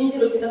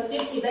 прокомментируйте это в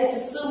тексте и дайте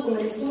ссылку на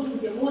ресурс,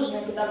 где выложены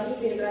эти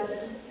таблицы или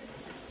графики.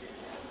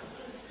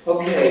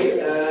 Okay,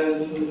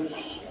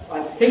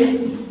 I think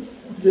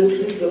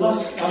the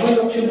last, I've only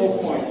got two more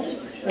points.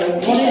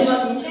 One is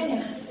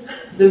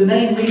the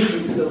main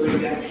reasons for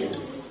rejection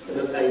of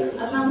the paper.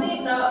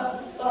 Основные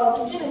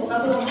причины, по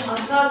которым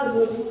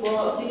отказывают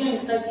в приеме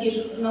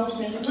статьи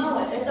научные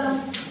журналы, это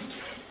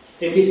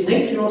if it's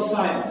nature or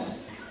science,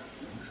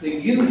 the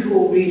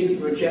usual reason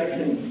for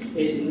rejection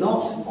is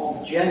not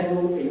of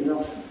general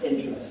enough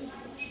interest.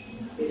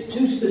 It's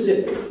too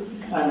specific,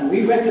 and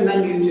we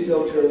recommend you to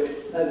go to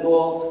a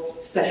more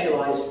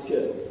specialized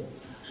journal.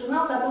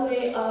 Журнал,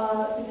 который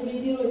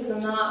специализируется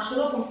на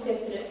широком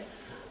спектре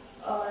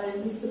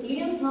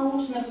дисциплин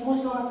научных,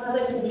 может вам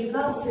отказать в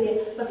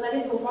публикации,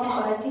 посоветовав вам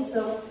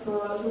обратиться к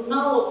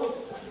журналу,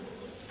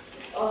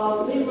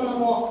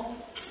 призванному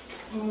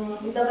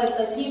издавать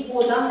статьи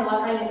по данной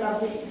локальной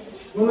проблеме.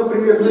 Ну,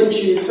 например,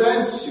 Nature и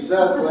Science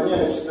всегда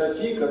отклоняют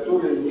статьи,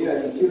 которые не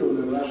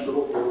ориентированы на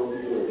широкую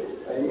аудиторию,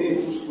 а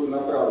имеют узкую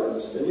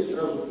направленность. Они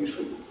сразу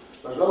пишут: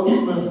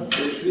 пожалуйста,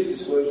 пришлите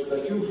свою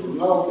статью в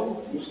журнал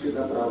узкой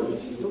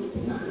направленности.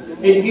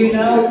 If you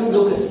now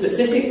look at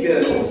specific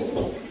journals,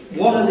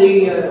 one of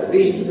the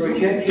reasons for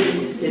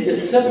rejection is the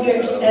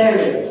subject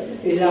area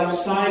is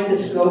outside the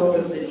scope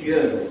of the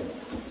journal.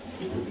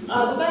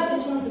 Другая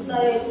причина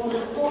состоит может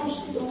в том,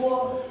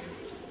 что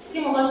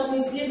тема вашего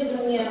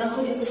исследования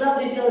находится за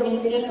пределами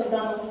интересов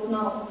данного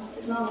журнала.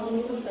 нам уже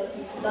не кстати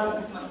данные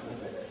математики.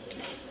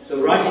 So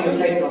writing a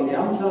paper on the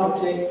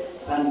Antarctic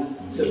and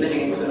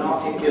submitting it to an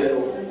Arctic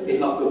journal is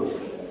not good.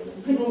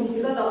 Поэтому мы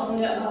всегда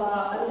должны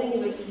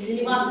оценивать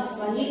релевантность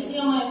своей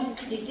темы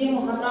и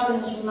тему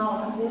направленной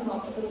журнала конкретного,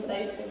 который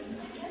пытаетесь найти.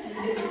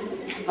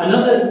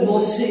 Another more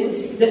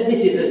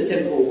this is a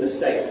simple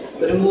mistake,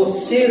 but a more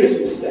serious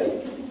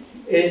mistake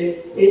is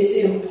it's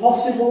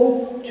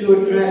impossible to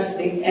address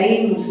the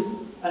aims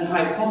and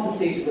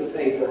hypotheses of the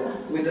paper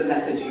with the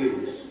methods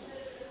used.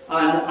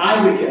 And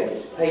I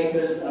reject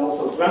papers and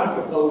also grant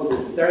proposals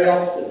very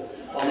often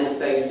on this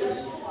basis.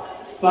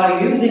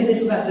 By using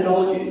this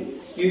methodology,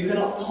 you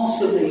cannot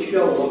possibly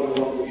show what you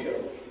want to show.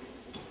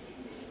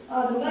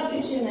 Другая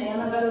причина, и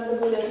она гораздо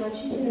более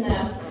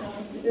значительная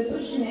с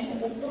предыдущими,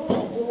 это то,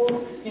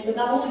 что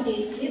методология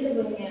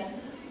исследования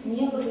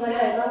не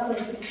позволяет автору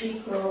прийти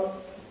к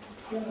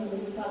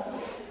результатам.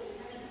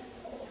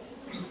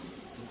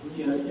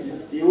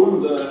 И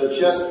он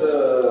часто,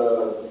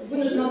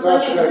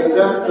 как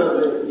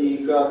редактор и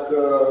как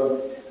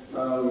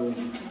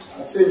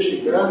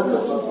оценщик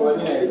грантов,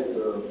 отклоняет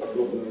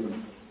подобные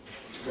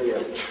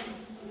варианты.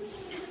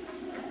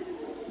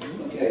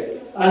 Okay.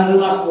 And the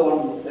last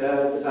one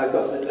that I've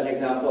got an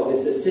example of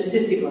is the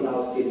statistical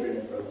analyses are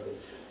inappropriate.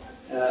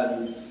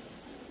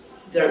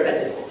 There are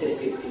better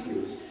statistics to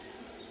use.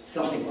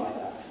 Something like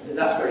that.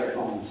 That's very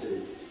common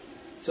too.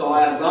 So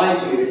I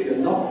advise you, if you're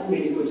not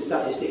really good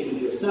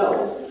statisticians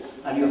yourselves,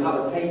 and you have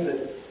a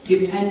paper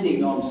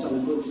depending on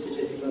some good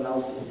statistical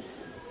analysis,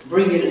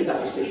 bring in a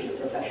statistician, a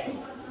professional,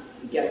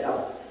 and get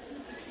help.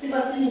 И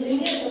последний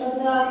пример,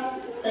 когда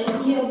в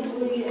статье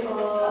вы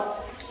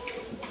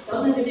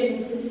должны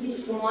прибегнуть к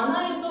статистическому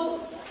анализу,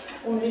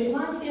 он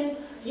релевантен.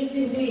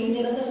 Если вы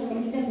недостаточно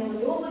компетентны в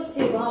этой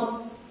области,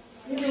 вам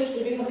следует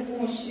прибегнуть к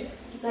помощи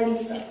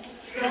специалиста,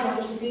 который вам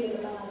осуществит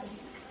этот анализ.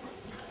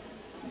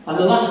 And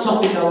the last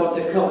topic I want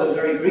to cover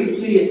very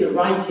briefly is the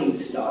writing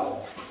style.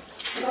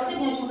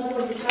 Последнее, о чем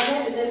хотела бы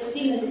сказать, это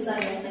стиль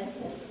написания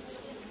статьи.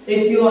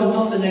 If you are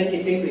not a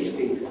native English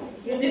speaker,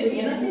 Если вы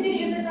не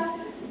носитель языка,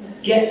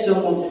 get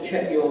someone to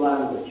check your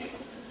language.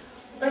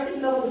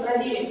 просите кого-то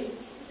проверить.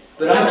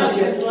 But I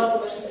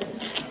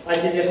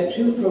suggest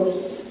two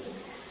processes.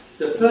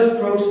 The first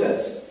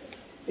process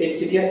is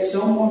to get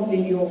someone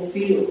in your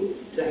field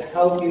to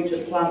help you to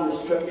plan the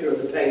structure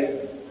of the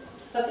paper.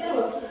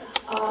 Во-первых,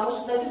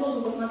 вашу статью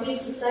должен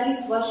посмотреть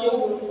специалист в вашей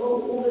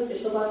области,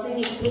 чтобы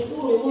оценить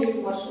структуру и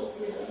логику вашего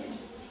исследования.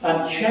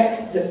 And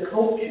check the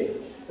culture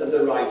of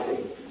the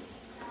writing.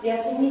 И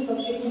оценить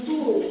вообще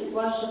культуру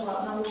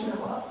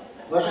вашего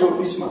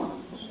письма.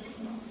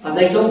 And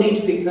they don't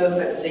need to be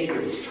perfect in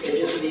English. They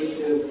just need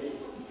to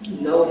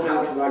know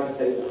how to write a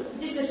paper.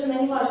 Здесь совершенно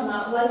не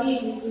важно,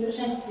 владеет ли в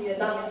совершенстве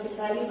данный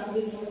специалист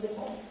английским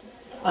языком.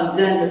 And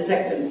then the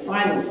second and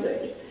final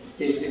stage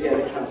is to get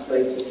a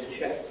translator to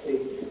check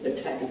the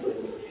technical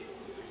English.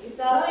 И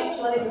второй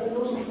человек, который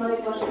должен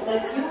посмотреть вашу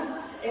статью,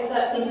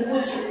 это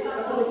переводчик,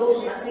 который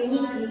должен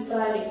оценить и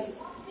исправить.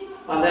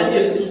 And then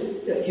just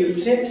a few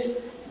tips.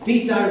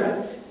 Be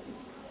direct.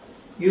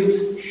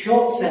 Use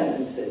short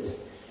sentences.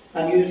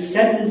 And use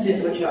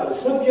sentences which are the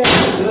subject,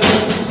 verb,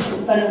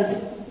 and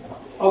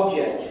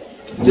object.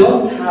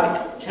 Don't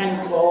have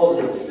 10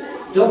 clauses.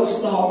 Don't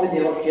start with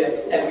the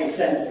object every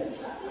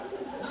sentence.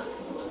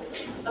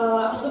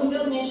 Чтобы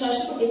сделать меньше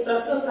ошибок, есть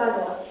простое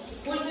правило.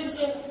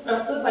 Используйте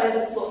простой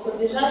порядок слов.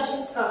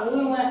 Подлежащее,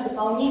 сказуемое,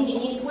 дополнение.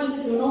 Не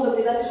используйте много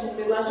придаточных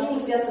предложений,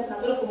 в связках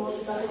которых вы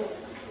можете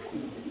запутаться.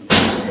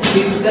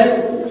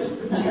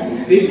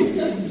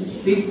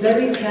 Be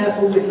very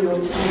careful with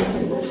your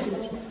tenses.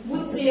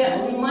 Будьте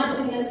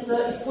внимательны с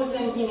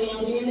использованием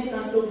временных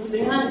конструкций, с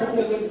временами,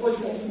 которые вы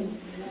используете.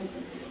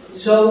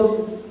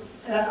 So,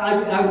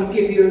 I would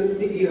give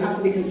you have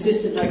to be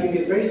consistent. I give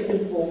you a very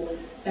simple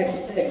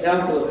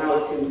example of how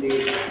it can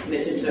be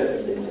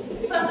misinterpreted.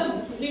 И простой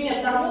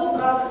пример того,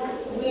 как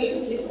вы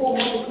легко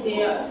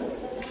можете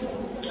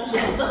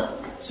ошибиться.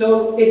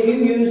 So, if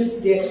you use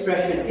the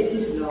expression, it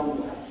is known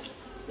that.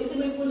 Если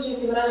вы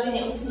используете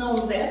выражение it's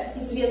known that,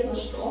 известно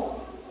что,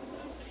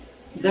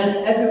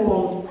 then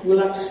everyone will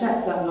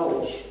accept that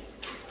knowledge.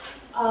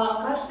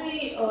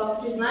 Каждый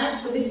признает,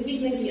 что это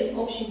действительно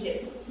известно,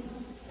 общеизвестно.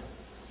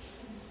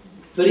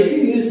 But if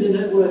you use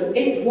the word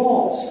it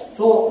was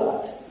thought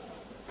that,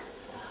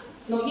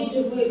 но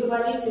если вы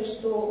говорите,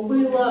 что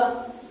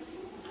было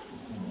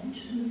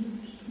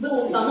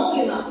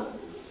установлено,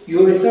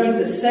 you're referring to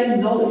the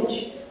same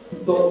knowledge,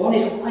 but one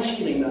is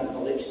questioning that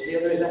knowledge, the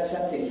other is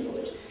accepting the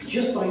knowledge,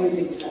 just by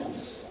using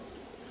tense.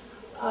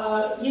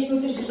 Если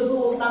вы пишете, что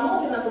было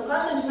установлено, то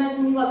каждый начинает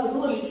сомневаться,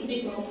 было ли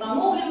действительно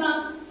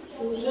установлено,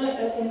 уже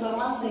эта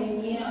информация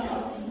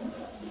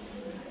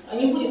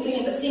не будет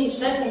принята всеми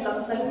читателями как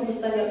абсолютно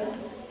достоверная.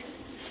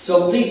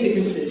 So please be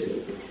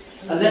consistent.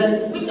 And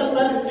then, Будьте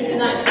аккуратны с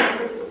временами.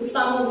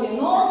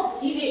 Установлено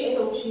или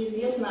это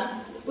общеизвестно,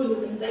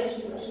 используйте настоящее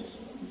и прошедшее.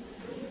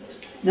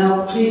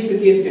 now please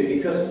forgive me,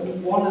 because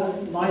one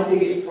of my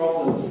biggest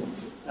problems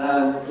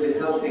with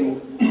helping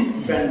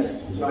friends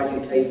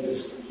writing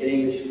papers in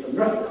English from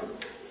Russia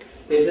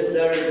is that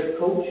there is a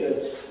culture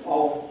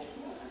of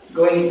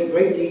going into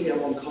great detail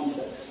on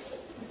concepts.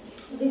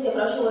 Здесь я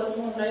прошу вас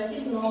ему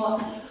простить, но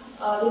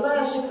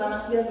любая ошибка, она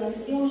связана с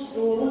тем,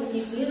 что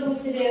русские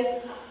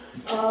исследователи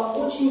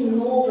очень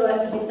много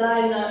и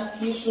детально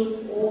пишут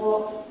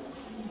о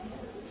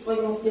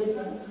своем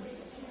исследовании,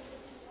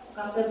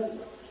 о концепции.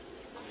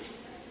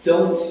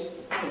 Don't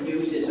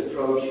use this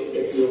approach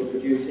if you're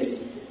producing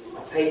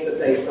a paper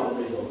based on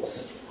results.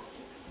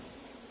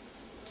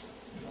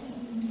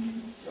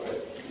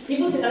 Не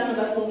будьте так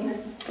многословны.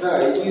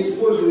 Да, и не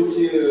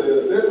используйте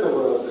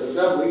этого,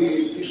 когда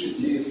вы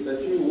пишете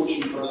статью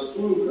очень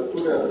простую,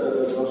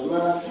 которая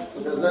должна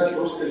показать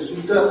просто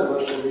результат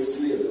вашего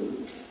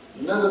исследования.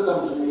 Не надо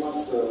там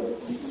заниматься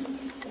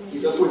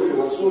никакой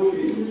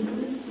философией,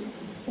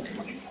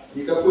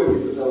 никакой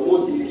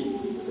методологией,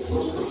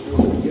 просто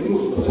все не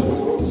нужно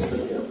такого рода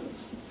статья.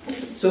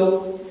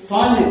 So,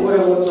 finally, what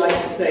I would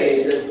like to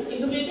say is that И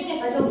в заключение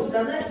я хотел бы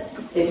сказать,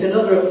 it's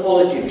another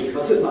apology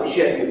because of my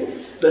schedule,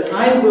 but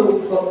I will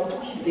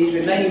put these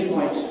remaining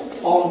points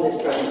on this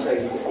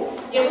presentation.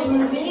 я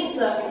должен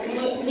извиниться,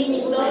 мне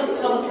не удалось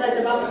вам рассказать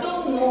обо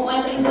всем, но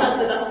моя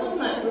презентация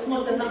доступна, вы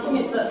сможете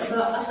ознакомиться с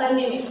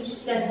остальными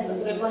частями,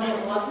 которые я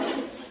планировала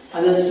озвучить.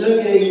 And then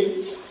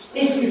Sergey,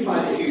 if you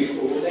find it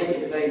useful, will make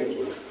it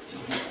available.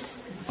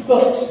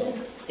 But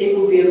it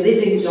will be a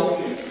living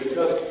document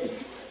because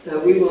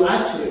we will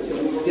add to it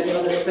and we will get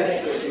other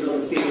specialists in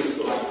other fields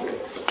to add to it.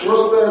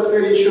 Просто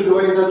Терри еще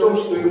говорит о том,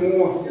 что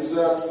ему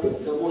из-за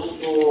того,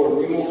 что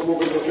не мог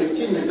вовремя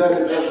прийти, не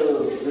дали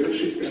даже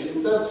завершить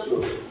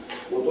презентацию.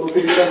 Вот он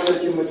передаст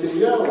эти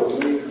материалы,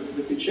 мы их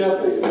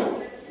допечатаем,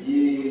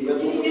 и я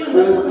думаю, что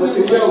этот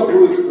материал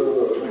будет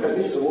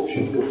находиться в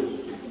общем доступе.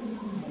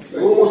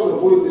 Его можно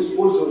будет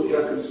использовать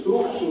как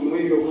инструкцию, мы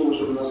ее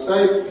выложим на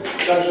сайт.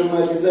 Также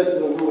мы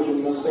обязательно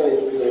выложим на сайт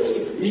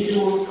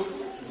видео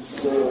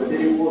с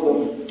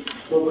переводом,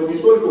 чтобы не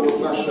только вот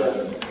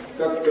наша,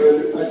 как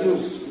один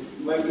из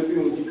моих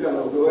любимых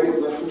деканов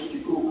говорит, наш узкий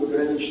круг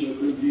ограниченных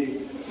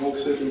людей мог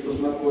с этим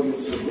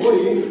познакомиться, но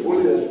и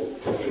более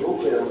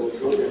широкая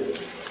аудитория.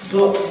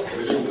 But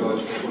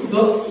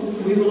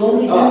we will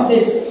only do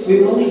this.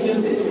 We will only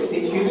do this if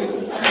it's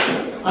useful.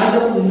 I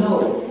don't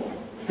know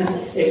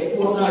if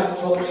what I've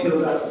talked to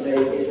you about today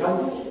is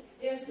helpful.